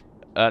Storm?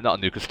 Not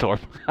a Nuka Storm.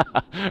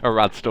 A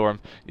Rad Storm.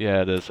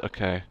 Yeah, it is.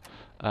 Okay.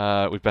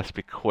 We best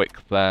be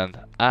quick then.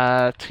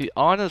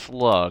 Tiana's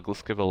log.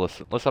 Let's give a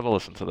listen. Let's have a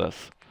listen to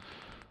this.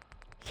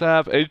 Let's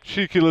have a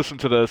cheeky listen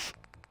to this.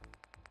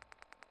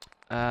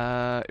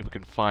 If we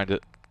can find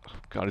it. Oh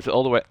god, is it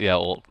all the way? Yeah,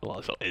 well,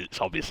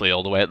 it's obviously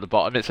all the way at the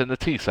bottom. It's in the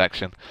T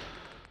section.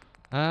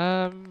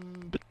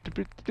 And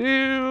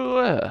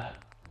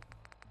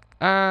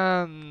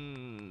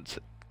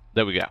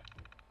there we go.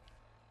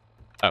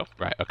 Oh,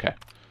 right, okay.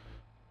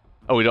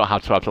 Oh, we don't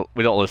have to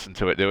we don't listen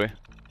to it, do we?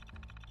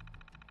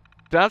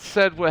 Dad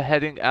said we're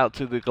heading out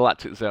to the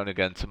Galactic Zone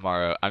again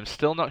tomorrow. I'm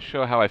still not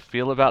sure how I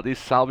feel about these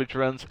salvage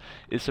runs.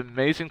 It's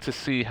amazing to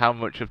see how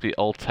much of the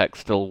old tech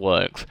still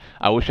works.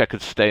 I wish I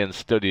could stay and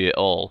study it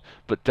all,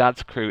 but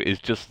Dad's crew is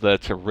just there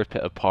to rip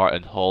it apart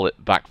and haul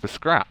it back for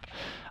scrap.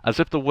 As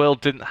if the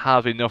world didn't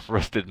have enough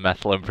rusted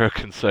metal and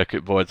broken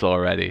circuit boards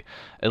already.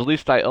 At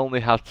least I only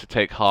have to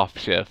take half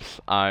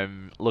shifts.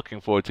 I'm looking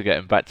forward to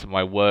getting back to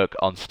my work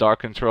on Star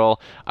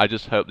Control. I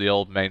just hope the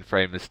old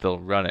mainframe is still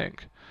running.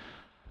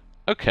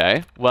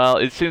 Okay, well,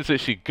 it seems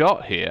that she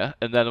got here,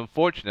 and then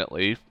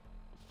unfortunately,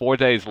 4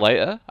 days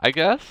later, I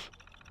guess?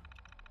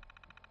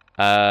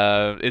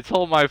 It's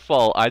all my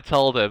fault. I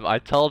told him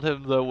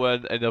there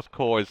weren't enough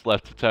cores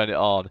left to turn it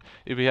on.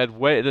 If he had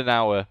waited an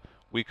hour,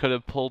 we could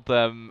have pulled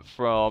them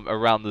from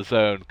around the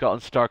zone,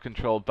 gotten Star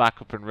Control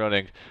back up and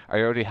running. I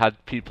already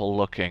had people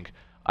looking.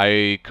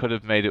 I could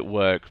have made it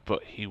work,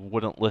 but he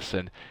wouldn't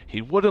listen.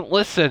 He wouldn't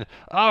listen!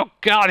 Oh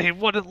god, he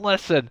wouldn't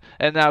listen!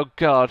 And now,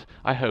 god,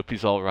 I hope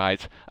he's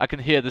alright. I can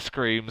hear the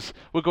screams.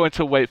 We're going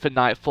to wait for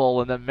nightfall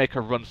and then make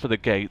a run for the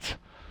gate.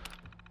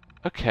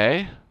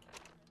 Okay.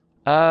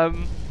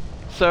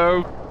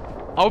 So,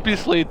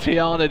 obviously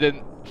Tiana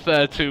didn't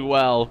fare too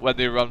well when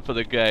they run for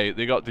the gate.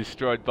 They got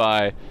destroyed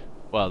by...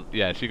 Well,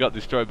 yeah, she got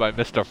destroyed by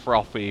Mr.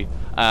 Frothy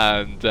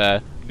and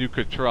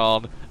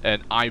Nukatron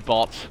and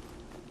iBot.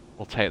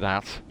 We'll take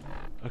that.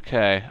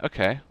 Okay,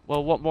 okay.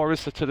 Well, what more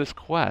is there to this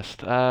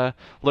quest?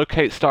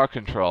 Locate star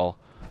control.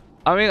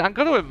 I mean, I'm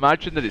gonna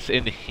imagine that it's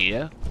in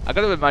here. I'm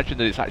gonna imagine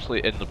that it's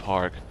actually in the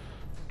park.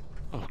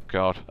 Oh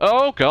god.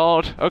 Oh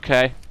god!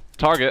 Okay.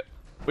 Target.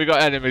 We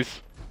got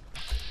enemies.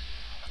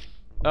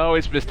 Oh,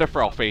 it's Mr.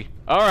 Frothy.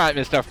 Alright,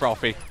 Mr.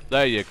 Frothy.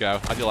 There you go.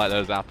 How do you like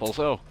those apples?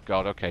 Oh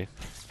god, okay.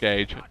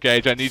 Gage.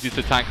 Gage, I need you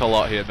to tank a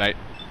lot here, mate.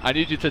 I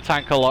need you to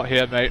tank a lot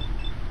here, mate.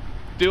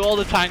 Do all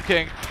the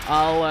tanking.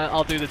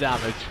 I'll do the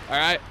damage.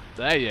 Alright?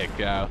 There you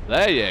go.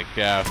 There you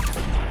go.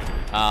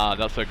 Ah,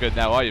 not so good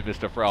now, are you,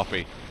 Mr.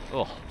 Frothy?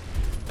 Oh.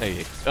 There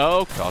you go.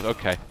 Oh god,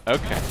 okay.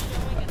 Okay.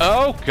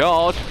 Oh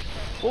god!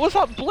 What was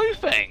that blue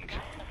thing?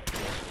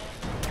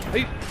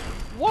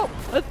 What?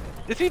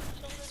 Is he...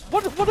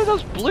 What are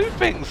those blue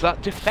things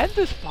that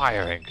Defender's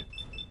firing?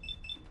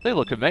 They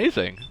look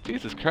amazing.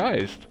 Jesus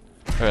Christ.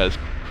 Alright, let's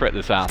crit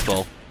this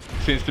asshole.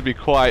 Seems to be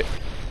quite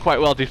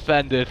well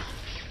defended.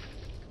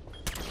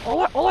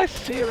 All I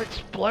see are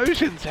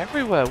explosions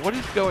everywhere. What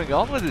is going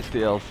on with this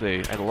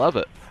DLC? I love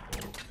it.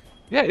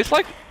 Yeah, it's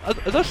like... Are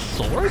those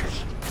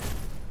swords?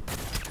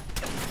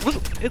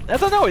 I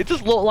don't know, it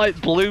just looked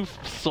like blue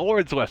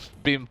swords were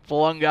being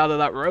flung out of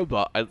that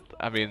robot.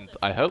 I mean,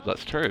 I hope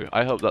that's true.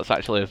 I hope that's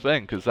actually a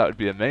thing, because that would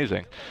be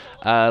amazing.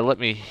 Let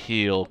me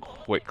heal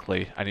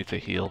quickly. I need to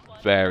heal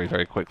very,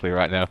 very quickly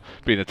right now.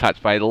 Being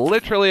attacked by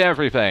literally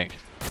everything.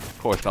 Of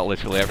course, not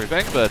literally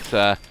everything,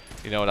 but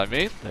you know what I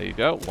mean. There you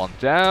go, one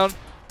down.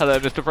 Hello,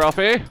 Mr.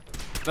 Frothy.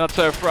 Not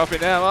so frothy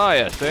now, are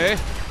you, see?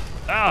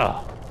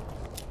 Oh!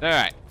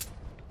 Alright.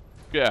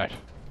 Good.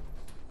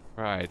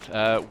 Right,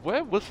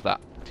 where was that?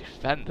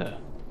 Defender.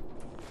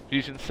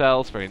 Fusion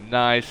cells, very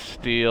nice.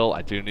 Steel,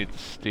 I do need the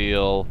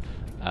steel.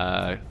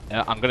 I'm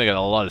gonna get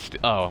a lot of steel.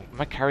 Oh, am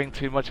I carrying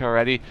too much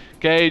already?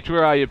 Gage,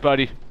 where are you,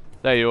 buddy?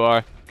 There you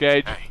are.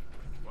 Gage. Hey,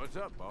 what's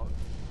up, boss?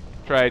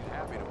 Trade.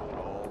 Happy to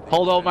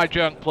Hold all my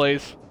junk,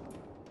 please.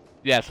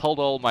 Yes, hold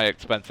all my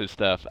expensive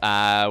stuff.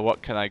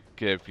 What can I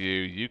give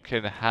you? You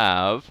can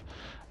have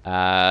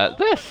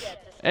this.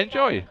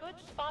 Enjoy.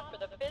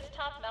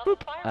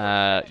 Boop.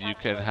 You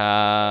can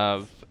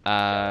have...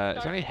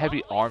 is there any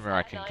heavy armor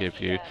I can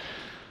give you?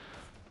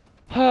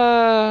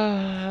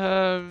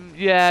 Yeah,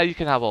 you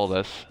can have all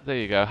this. There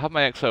you go. Have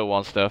my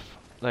XO1 stuff.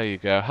 There you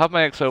go. Have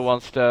my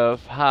XO1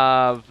 stuff.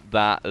 Have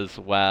that as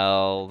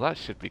well. That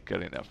should be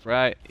good enough,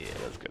 right? Yeah,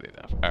 that's good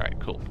enough. Alright,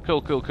 cool.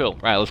 Cool, cool, cool.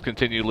 Right, let's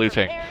continue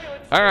looting.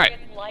 Alright.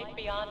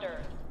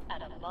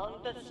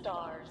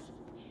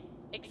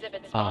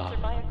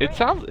 It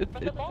sounds...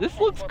 this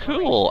looks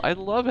cool. I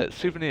love it.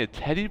 Souvenir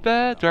teddy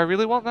bear? Do I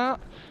really want that?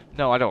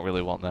 No, I don't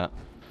really want that.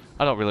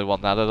 I don't really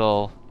want that at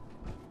all.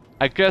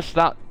 I guess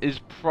that is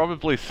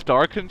probably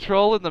star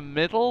control in the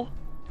middle?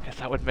 I guess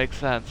that would make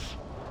sense.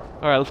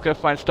 Alright, let's go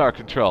find star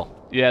control.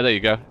 Yeah, there you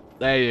go.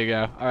 There you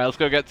go. Alright, let's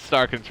go get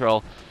star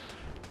control.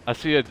 I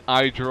see an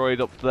iDroid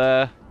up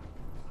there.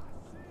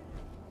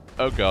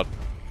 Oh god.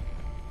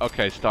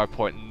 Okay, star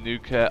point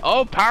nuke.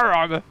 Oh, power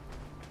armor!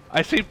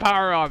 I see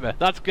power armor.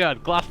 That's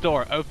good. Glass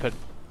door, open.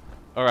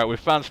 Alright, we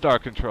found star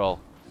control.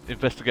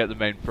 Investigate the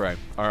mainframe.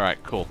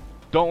 Alright, cool.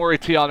 Don't worry,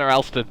 Tiana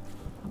Alston.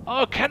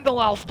 Oh, Kendall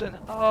Alston!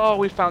 Oh,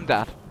 we found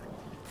Dad.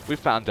 We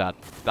found Dad.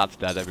 Dad's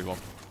dead, everyone.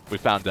 We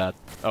found Dad.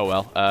 Oh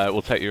well,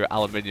 we'll take your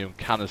aluminium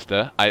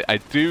canister. I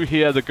do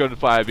hear the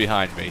gunfire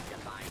behind me.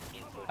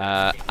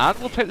 And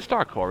we'll take the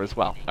star core as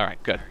well.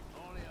 Alright, good.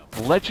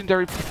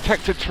 Legendary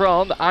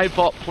Protectotron.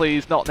 iBot,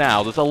 please, not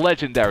now. There's a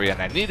legendary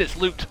and I need its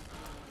loot.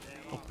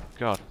 Oh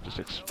god, just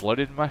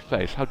exploded in my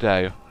face. How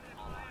dare you.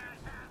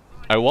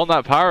 I want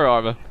that power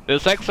armor.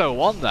 It's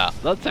XO1 that.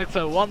 That's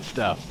XO1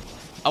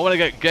 stuff. I want to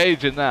get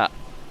Gage in that.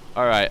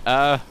 Alright,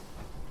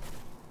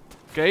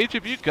 Gage,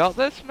 have you got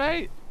this,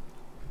 mate?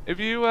 Have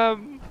you,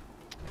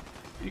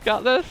 you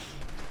got this?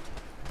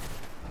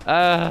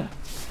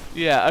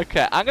 Yeah,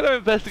 okay. I'm gonna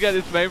investigate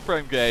this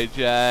mainframe, Gage.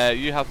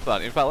 You have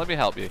fun. In fact, let me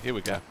help you. Here we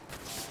go.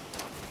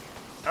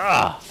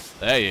 Ah!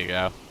 There you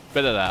go.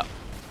 Bit of that.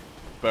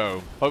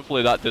 Boom.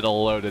 Hopefully that did a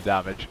load of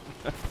damage.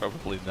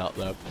 Probably not,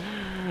 though.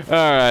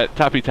 Alright,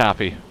 tappy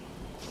tappy.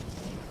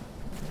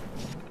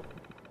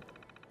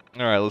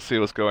 Alright, let's see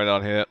what's going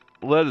on here.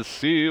 Let us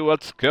see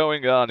what's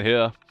going on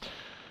here.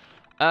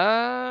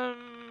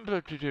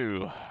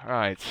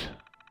 Right.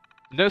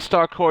 No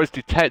star core is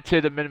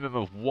detected. A minimum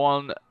of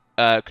one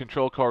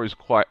control core is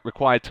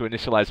required to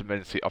initialize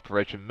emergency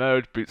operation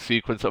mode. Boot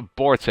sequence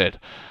aborted.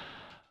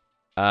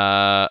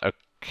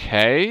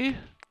 Okay.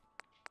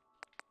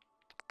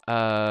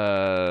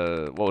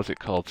 What was it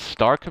called?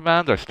 Star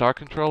command or star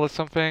control or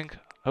something?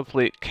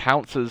 Hopefully it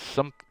counts as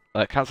some.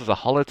 Counts as a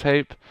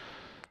holotape.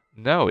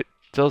 No, it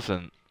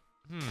doesn't.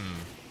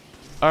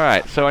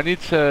 Alright, so I need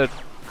to...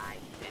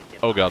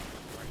 Oh god.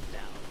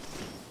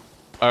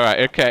 Alright,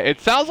 okay. It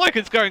sounds like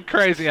it's going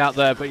crazy out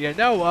there, but you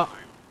know what?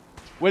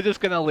 We're just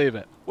gonna leave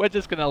it. We're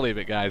just gonna leave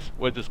it, guys.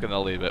 We're just gonna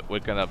leave it.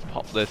 We're gonna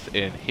pop this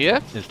in here,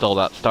 install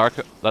that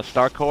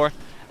star core,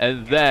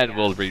 and then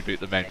we'll reboot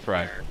the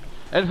mainframe.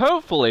 And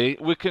hopefully,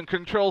 we can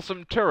control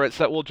some turrets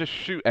that will just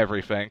shoot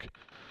everything.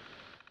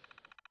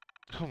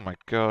 Oh my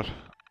god.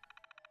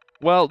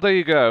 Well, there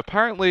you go.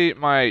 Apparently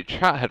my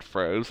chat had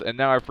froze, and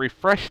now I've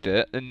refreshed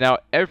it, and now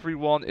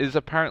everyone is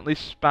apparently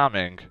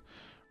spamming.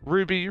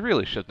 Ruby, you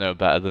really should know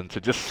better than to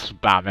just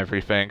spam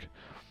everything.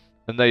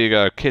 And there you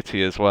go,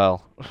 Kitty as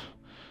well.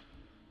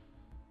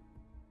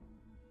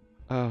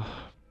 Oh.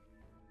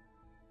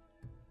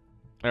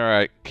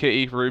 Alright,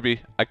 Kitty,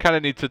 Ruby, I kind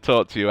of need to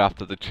talk to you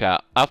after the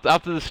chat.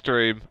 After the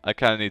stream, I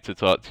kind of need to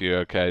talk to you,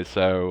 okay?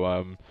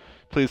 So,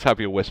 please have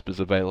your whispers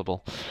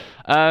available.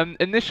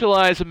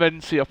 Initialize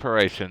emergency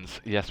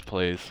operations. Yes,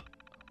 please.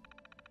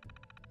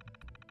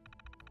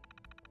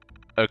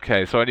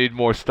 Okay, so I need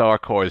more star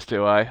cores,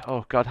 do I?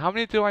 Oh god, how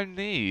many do I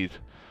need?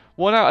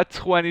 1 out of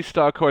 20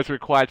 star cores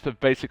required for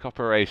basic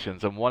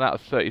operations, and 1 out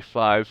of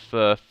 35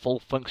 for full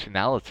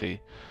functionality.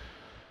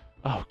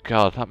 Oh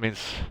god, that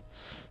means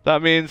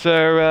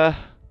we're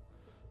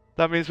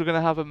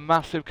gonna have a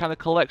massive kind of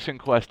collection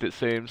quest, it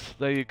seems.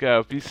 There you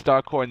go. View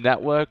star core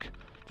network.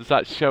 Does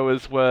that show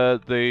us where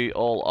they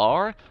all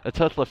are? A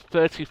total of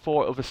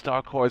 34 other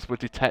star cores were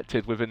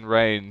detected within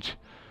range.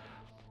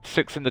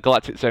 6 in the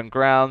Galactic Zone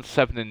ground,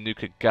 7 in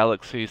Nuka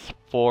Galaxies,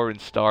 4 in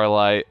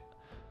Starlight,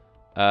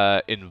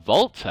 in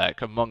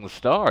Voltec among the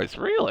stars.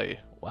 Really?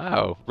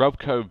 Wow.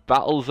 Robco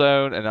Battle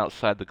Zone and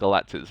outside the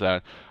Galactic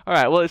Zone.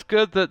 Alright, well it's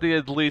good that they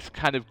at least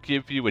kind of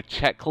give you a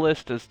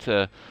checklist as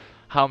to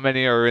how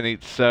many are in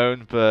each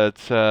zone,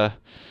 but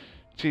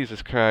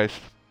Jesus Christ.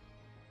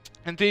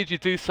 Indeed, you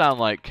do sound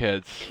like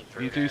kids.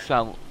 You do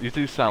sound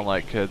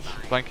like kids.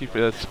 Thank you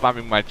for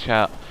spamming my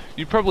chat.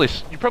 You probably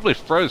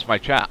froze my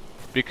chat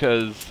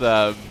because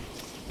I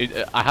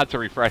had to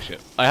refresh it.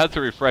 I had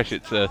to refresh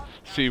it to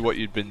see what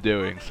you'd been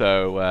doing.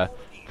 So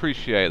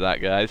appreciate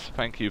that, guys.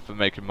 Thank you for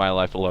making my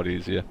life a lot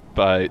easier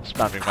by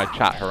spamming my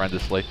chat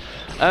horrendously.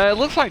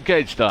 Looks like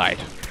Gage died.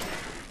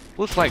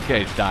 Looks like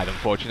Gage died,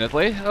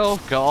 unfortunately. Oh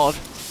God,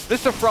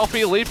 Mr.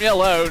 Frothy, leave me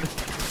alone.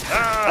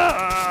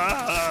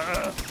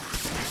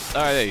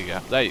 Alright, there you go.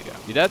 There you go.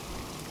 You dead?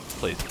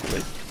 Please,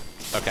 please.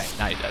 Okay,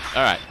 now you're dead.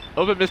 Alright.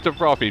 Other Mr.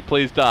 Frothy,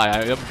 please die.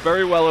 I am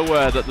very well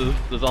aware that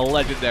there's a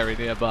legendary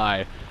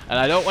nearby, and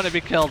I don't want to be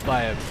killed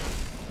by him.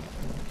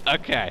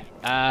 Okay.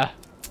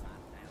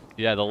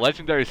 Yeah, the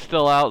legendary's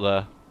still out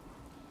there.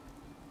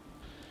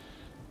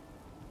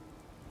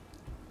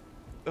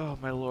 Oh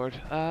my lord.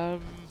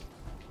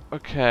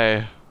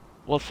 Okay.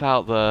 What's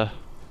out there?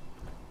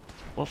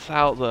 What's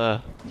out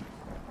there?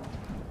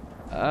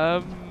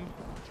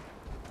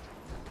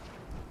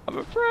 I'm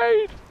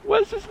afraid.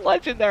 Where's this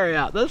legendary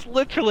at? That's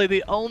literally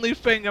the only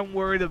thing I'm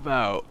worried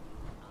about.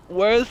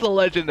 Where's the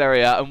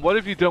legendary at, and what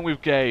have you done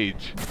with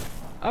Gage?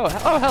 Oh,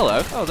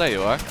 hello. Oh, there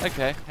you are.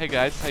 Okay. Hey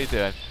guys, how you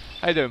doing?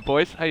 How you doing,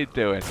 boys? How you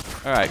doing?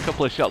 Alright, a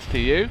couple of shots to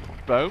you.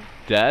 Boom.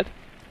 Dead.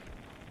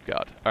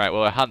 God. Alright,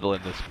 well, we're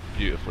handling this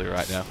beautifully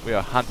right now. We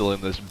are handling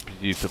this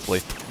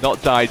beautifully.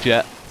 Not died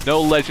yet.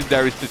 No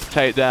legendaries to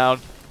take down.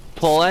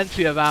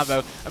 Plenty of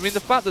ammo. I mean, the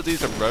fact that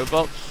these are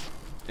robots,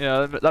 you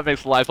know, that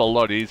makes life a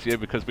lot easier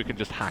because we can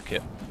just hack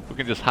it. We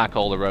can just hack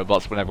all the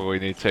robots whenever we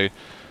need to.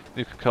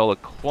 Nuka-Cola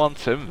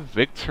Quantum.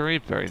 Victory.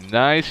 Very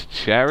nice.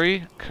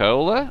 Cherry.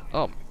 Cola.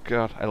 Oh my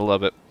god, I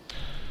love it.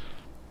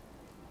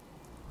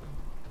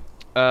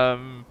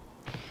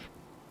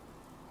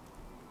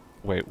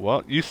 Wait,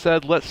 what? You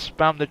said let's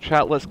spam the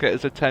chat, let's get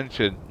his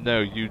attention.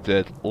 No, you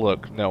did.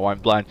 Look, no, I'm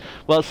blind.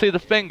 Well, see, the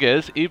thing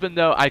is, even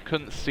though I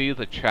couldn't see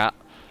the chat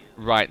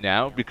right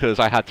now because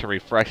I had to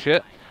refresh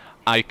it,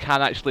 I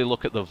can actually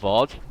look at the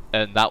VOD,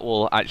 and that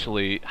will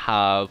actually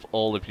have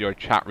all of your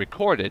chat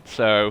recorded.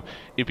 So,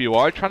 if you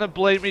are trying to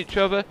blame each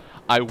other,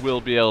 I will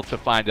be able to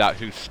find out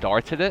who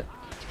started it.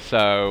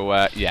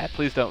 So, yeah,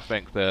 please don't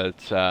think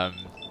that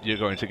you're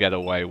going to get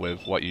away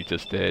with what you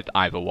just did,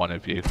 either one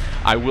of you.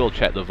 I will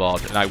check the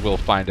VOD, and I will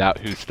find out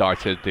who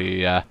started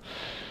the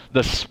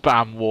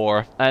spam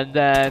war, and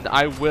then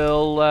I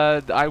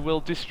will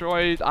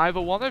destroy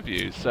either one of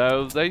you.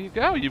 So there you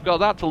go. You've got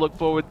that to look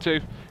forward to.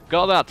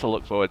 Got that to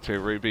look forward to,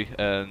 Ruby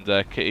and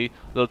Kitty.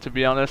 Though to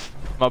be honest,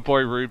 my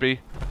boy Ruby,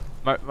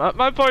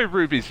 my boy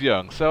Ruby's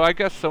young, so I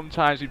guess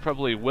sometimes he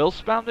probably will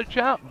spam the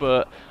chat,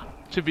 but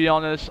to be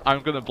honest,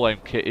 I'm going to blame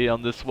Kitty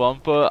on this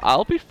one, but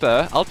I'll be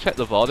fair, I'll check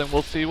the VOD and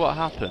we'll see what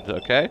happened,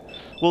 okay?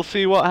 We'll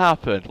see what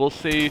happened. We'll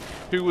see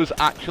who was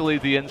actually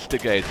the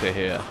instigator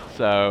here.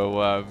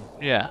 So,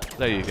 yeah,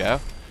 there you go.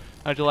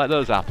 How'd you like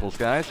those apples,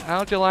 guys?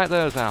 How'd you like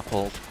those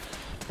apples?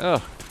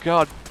 Oh,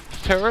 God.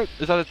 Turret?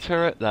 Is that a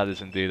turret? That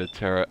is indeed a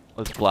turret.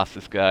 Let's blast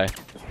this guy.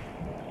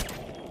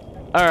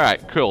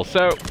 Alright, cool.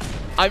 So,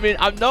 I mean,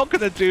 I'm not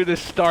going to do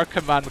this Star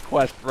Command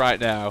quest right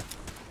now.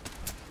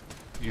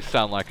 You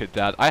sound like a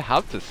dad. I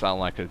have to sound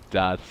like a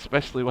dad,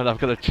 especially when I've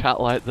got a chat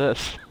like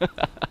this.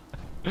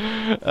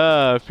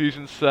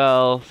 Fusion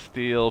cell,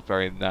 steel,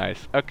 very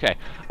nice. Okay.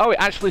 Oh, it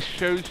actually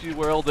shows you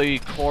where all the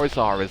cores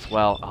are as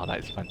well. Oh, that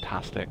is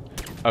fantastic.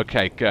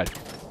 Okay, good.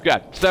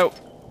 Good. So,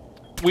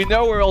 we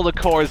know where all the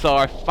cores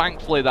are.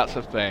 Thankfully, that's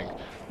a thing.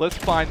 Let's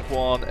find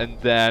one,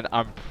 and then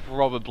I'm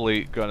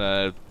probably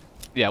gonna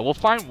yeah, we'll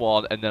find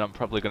one, and then I'm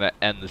probably going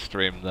to end the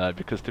stream there,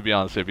 because to be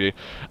honest with you,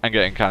 I'm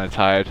getting kind of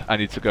tired. I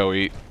need to go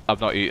eat.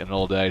 I've not eaten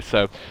all day,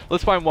 so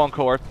let's find one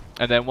core,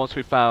 and then once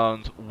we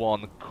found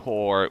one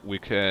core, we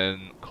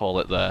can call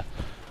it there.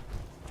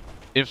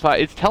 In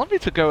fact, it's telling me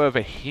to go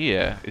over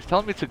here. It's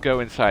telling me to go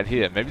inside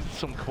here. Maybe there's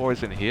some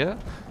cores in here?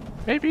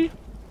 Maybe?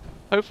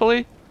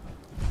 Hopefully?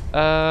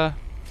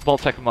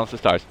 Vault-Tec and Monster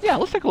Stars. Yeah,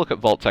 let's take a look at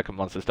Vault-Tec and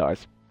Monster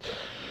Stars.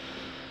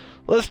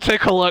 Let's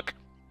take a look.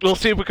 We'll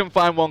see if we can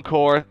find one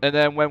core, and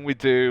then when we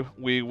do,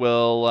 we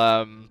will,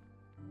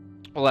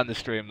 we'll end the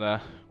stream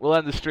there. We'll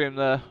end the stream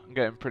there. I'm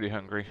getting pretty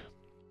hungry.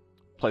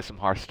 Play some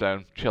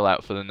Hearthstone. Chill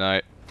out for the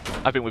night.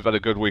 I think we've had a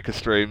good week of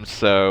streams,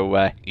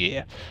 so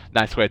yeah,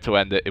 nice way to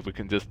end it if we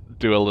can just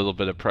do a little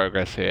bit of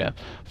progress here.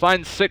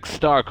 Find 6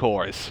 star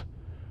cores.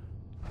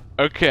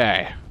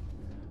 Okay.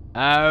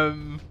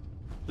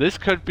 This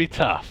could be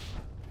tough.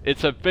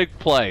 It's a big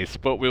place,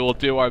 but we will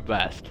do our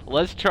best.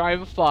 Let's try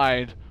and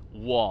find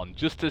one,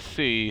 just to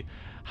see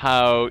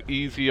how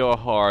easy or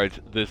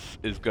hard this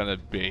is gonna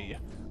be.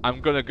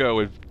 I'm gonna go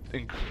with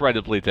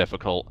incredibly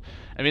difficult.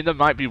 I mean, there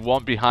might be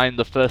one behind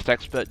the first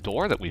expert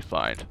door that we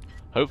find.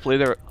 Hopefully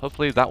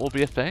that will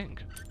be a thing.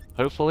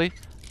 Hopefully,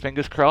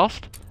 fingers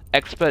crossed.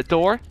 Expert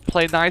door,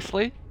 play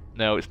nicely.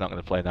 No, it's not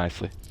going to play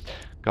nicely.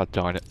 God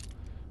darn it.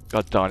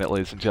 God darn it,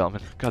 ladies and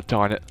gentlemen. God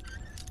darn it.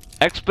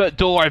 Expert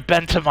door,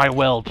 bend to my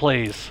will,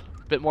 please.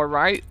 Bit more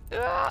right.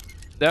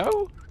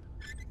 No?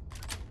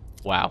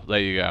 Wow, there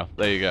you go.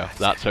 There you go.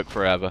 That took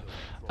forever.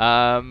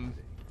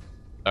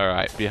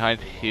 Alright, behind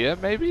here,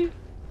 maybe?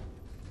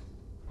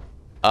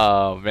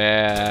 Oh,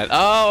 man.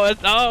 Oh,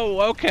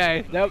 oh,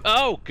 okay. No,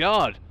 oh,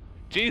 God.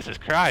 Jesus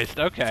Christ,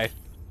 okay.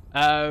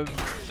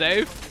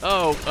 Save?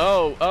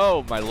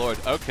 Oh, my lord,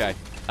 okay.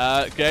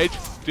 Gage,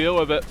 deal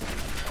with it.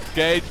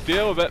 Gage,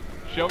 deal with it.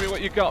 Show me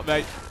what you got,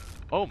 mate.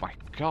 Oh my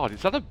god,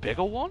 is that a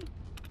bigger one?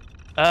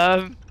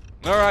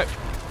 Alright.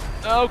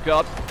 Oh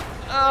god.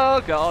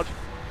 Oh god.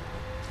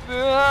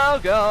 Oh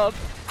god.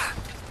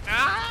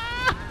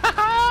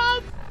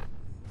 Ah!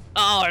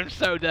 Oh, I'm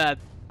so dead.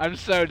 I'm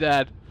so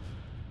dead.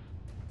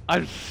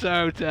 I'm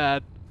so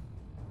dead.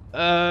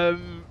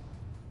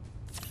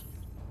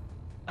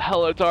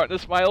 Hello,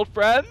 darkness, my old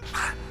friend.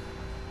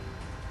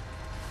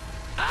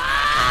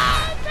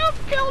 Ah!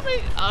 Don't kill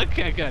me.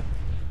 Okay, good.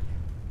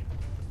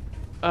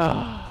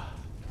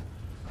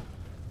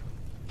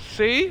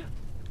 See?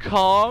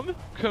 Calm,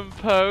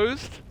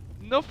 composed,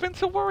 nothing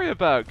to worry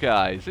about,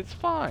 guys. It's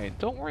fine.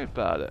 Don't worry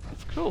about it.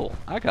 It's cool.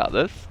 I got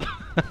this.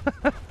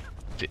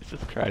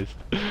 Jesus Christ.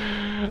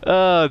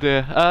 Oh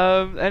dear.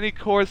 Any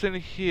cores in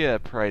here,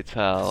 pray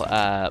tell?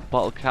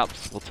 Bottle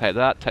caps, we'll take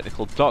that.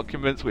 Technical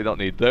documents, we don't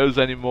need those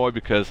anymore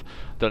because, I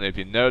don't know if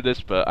you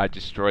noticed, but I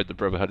destroyed the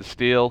Brotherhood of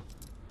Steel.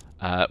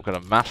 We've got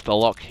a master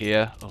lock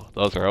here. Oh,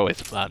 those are always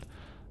fun.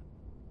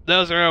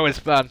 Those are always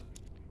fun.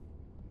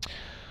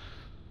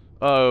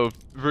 Oh,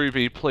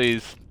 Ruby,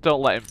 please,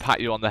 don't let him pat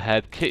you on the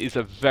head. Kitty's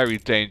a very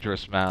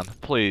dangerous man.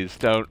 Please,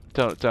 don't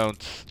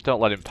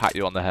let him pat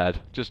you on the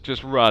head.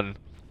 Just run.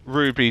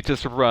 Ruby,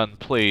 just run,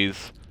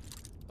 please.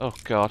 Oh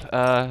god,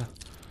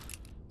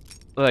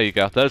 there you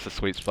go, there's the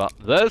sweet spot.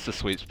 There's the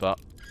sweet spot.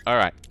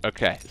 Alright,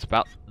 okay, it's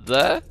about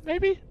there,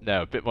 maybe?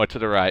 No, a bit more to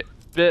the right.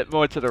 Bit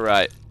more to the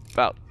right.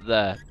 About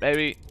there,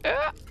 maybe.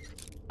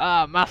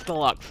 Ah, master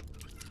locks.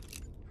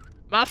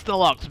 Master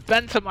locks,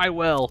 bend to my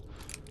will.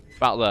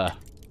 About there.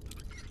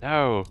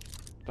 No.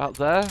 About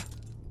there?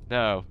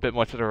 No, bit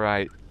more to the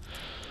right.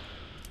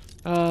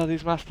 Oh,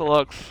 these master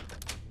locks.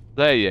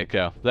 There you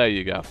go. There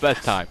you go.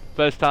 First time.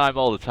 First time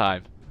all the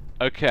time.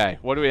 Okay,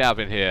 what do we have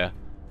in here?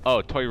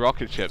 Oh, toy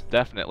rocket ship,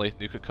 definitely.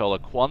 Nuka-Cola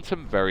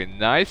Quantum, very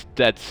nice.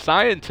 Dead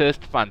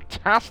scientist,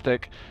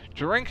 fantastic.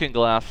 Drinking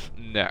glass,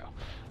 no.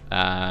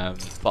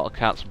 Bottle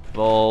caps,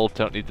 bowl,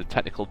 don't need the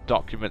technical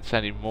documents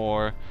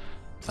anymore.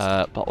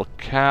 Bottle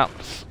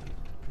caps.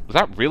 Was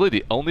that really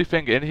the only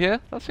thing in here?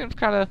 That seems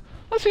kind of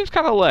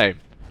lame.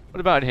 What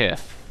about in here?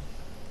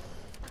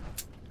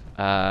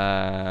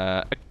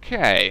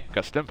 Okay,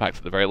 got stim packs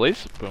at the very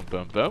least. Boom,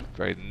 boom, boom.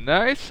 Very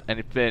nice.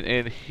 Anything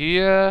in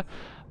here?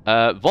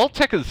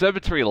 Vault-Tec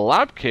Observatory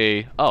Lab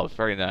Key. Oh,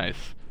 very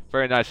nice.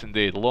 Very nice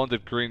indeed.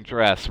 Laundered green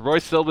dress. Roy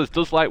Silvers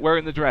does like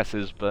wearing the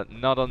dresses, but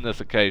not on this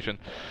occasion.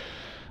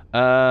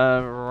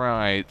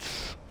 Right.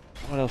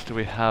 What else do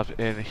we have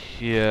in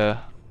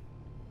here?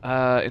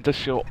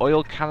 Industrial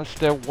oil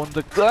canister.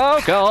 Wonder.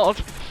 Oh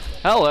god.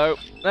 Hello.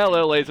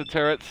 Hello, laser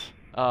turrets.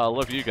 I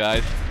love you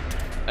guys.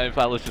 In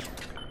fact, let's just.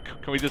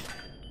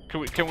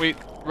 Can we,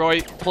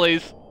 Roy,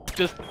 please,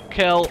 just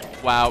kill.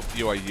 Wow,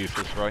 you are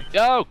useless, Roy.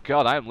 Oh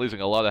god, I am losing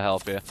a lot of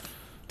health here.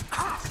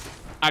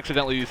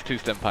 Accidentally used 2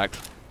 stim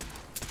packs.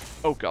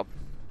 Oh god.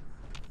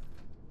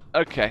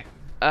 Okay.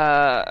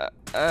 Can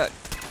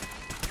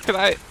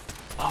I?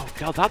 Oh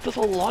god, that does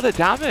a lot of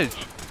damage.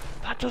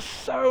 That does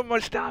so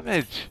much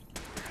damage.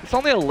 It's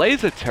only a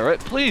laser turret.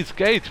 Please,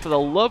 Gage, for the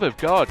love of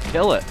God,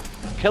 kill it.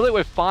 Kill it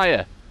with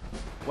fire.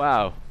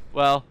 Wow.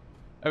 Well,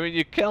 I mean,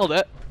 you killed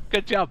it.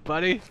 Good job,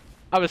 buddy.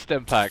 Have a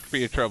stim pack for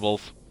your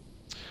troubles.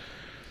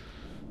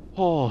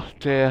 Oh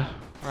dear.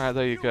 Right,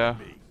 there you go.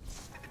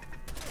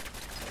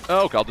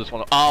 Oh god, there's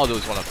one. Oh, there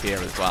was one up here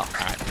as well.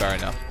 Alright, fair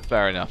enough.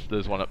 Fair enough.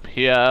 There's one up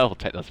here. We'll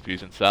take those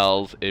fusion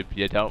cells if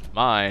you don't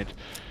mind.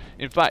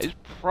 In fact, it's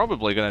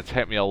probably going to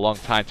take me a long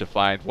time to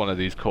find one of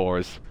these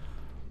cores.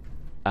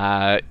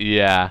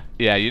 Yeah,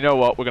 you know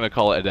what? We're going to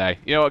call it a day.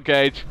 You know what,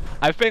 Gage?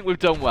 I think we've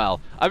done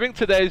well. I think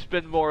today's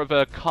been more of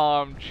a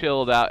calm,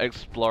 chilled out,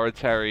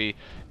 exploratory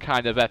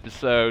kind of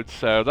episode,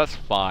 so that's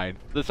fine.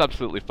 That's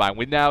absolutely fine.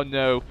 We now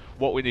know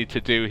what we need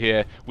to do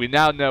here. We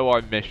now know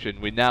our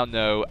mission. We now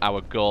know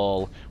our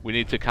goal. We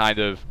need to kind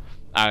of,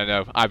 I don't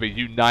know, either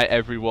unite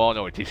everyone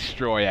or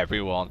destroy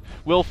everyone.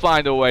 We'll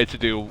find a way to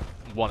do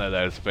one of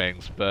those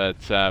things,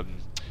 but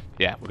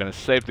yeah, we're going to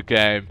save the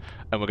game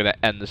and we're going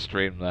to end the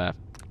stream there.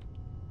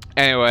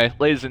 Anyway,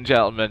 ladies and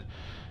gentlemen,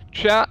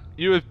 chat,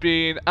 you have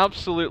been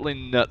absolutely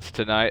nuts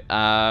tonight,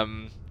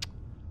 and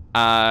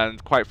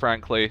quite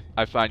frankly,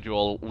 I find you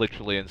all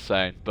literally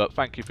insane, but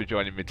thank you for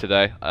joining me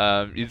today.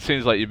 It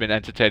seems like you've been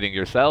entertaining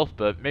yourself,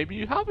 but maybe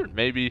you haven't.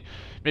 Maybe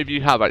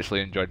you have actually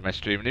enjoyed my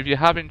stream, and if you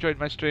have enjoyed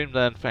my stream,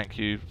 then thank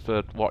you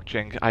for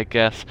watching, I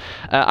guess.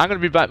 I'm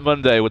going to be back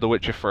Monday with The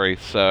Witcher 3,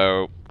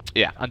 so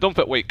yeah, I'm done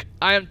for the week.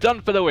 I am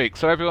done for the week,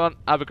 so everyone,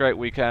 have a great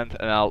weekend,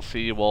 and I'll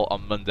see you all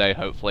on Monday,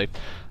 hopefully.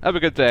 Have a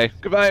good day.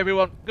 Goodbye,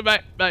 everyone.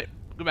 Goodbye. Bye.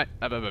 Goodbye.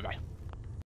 Bye. Bye. Bye. Bye.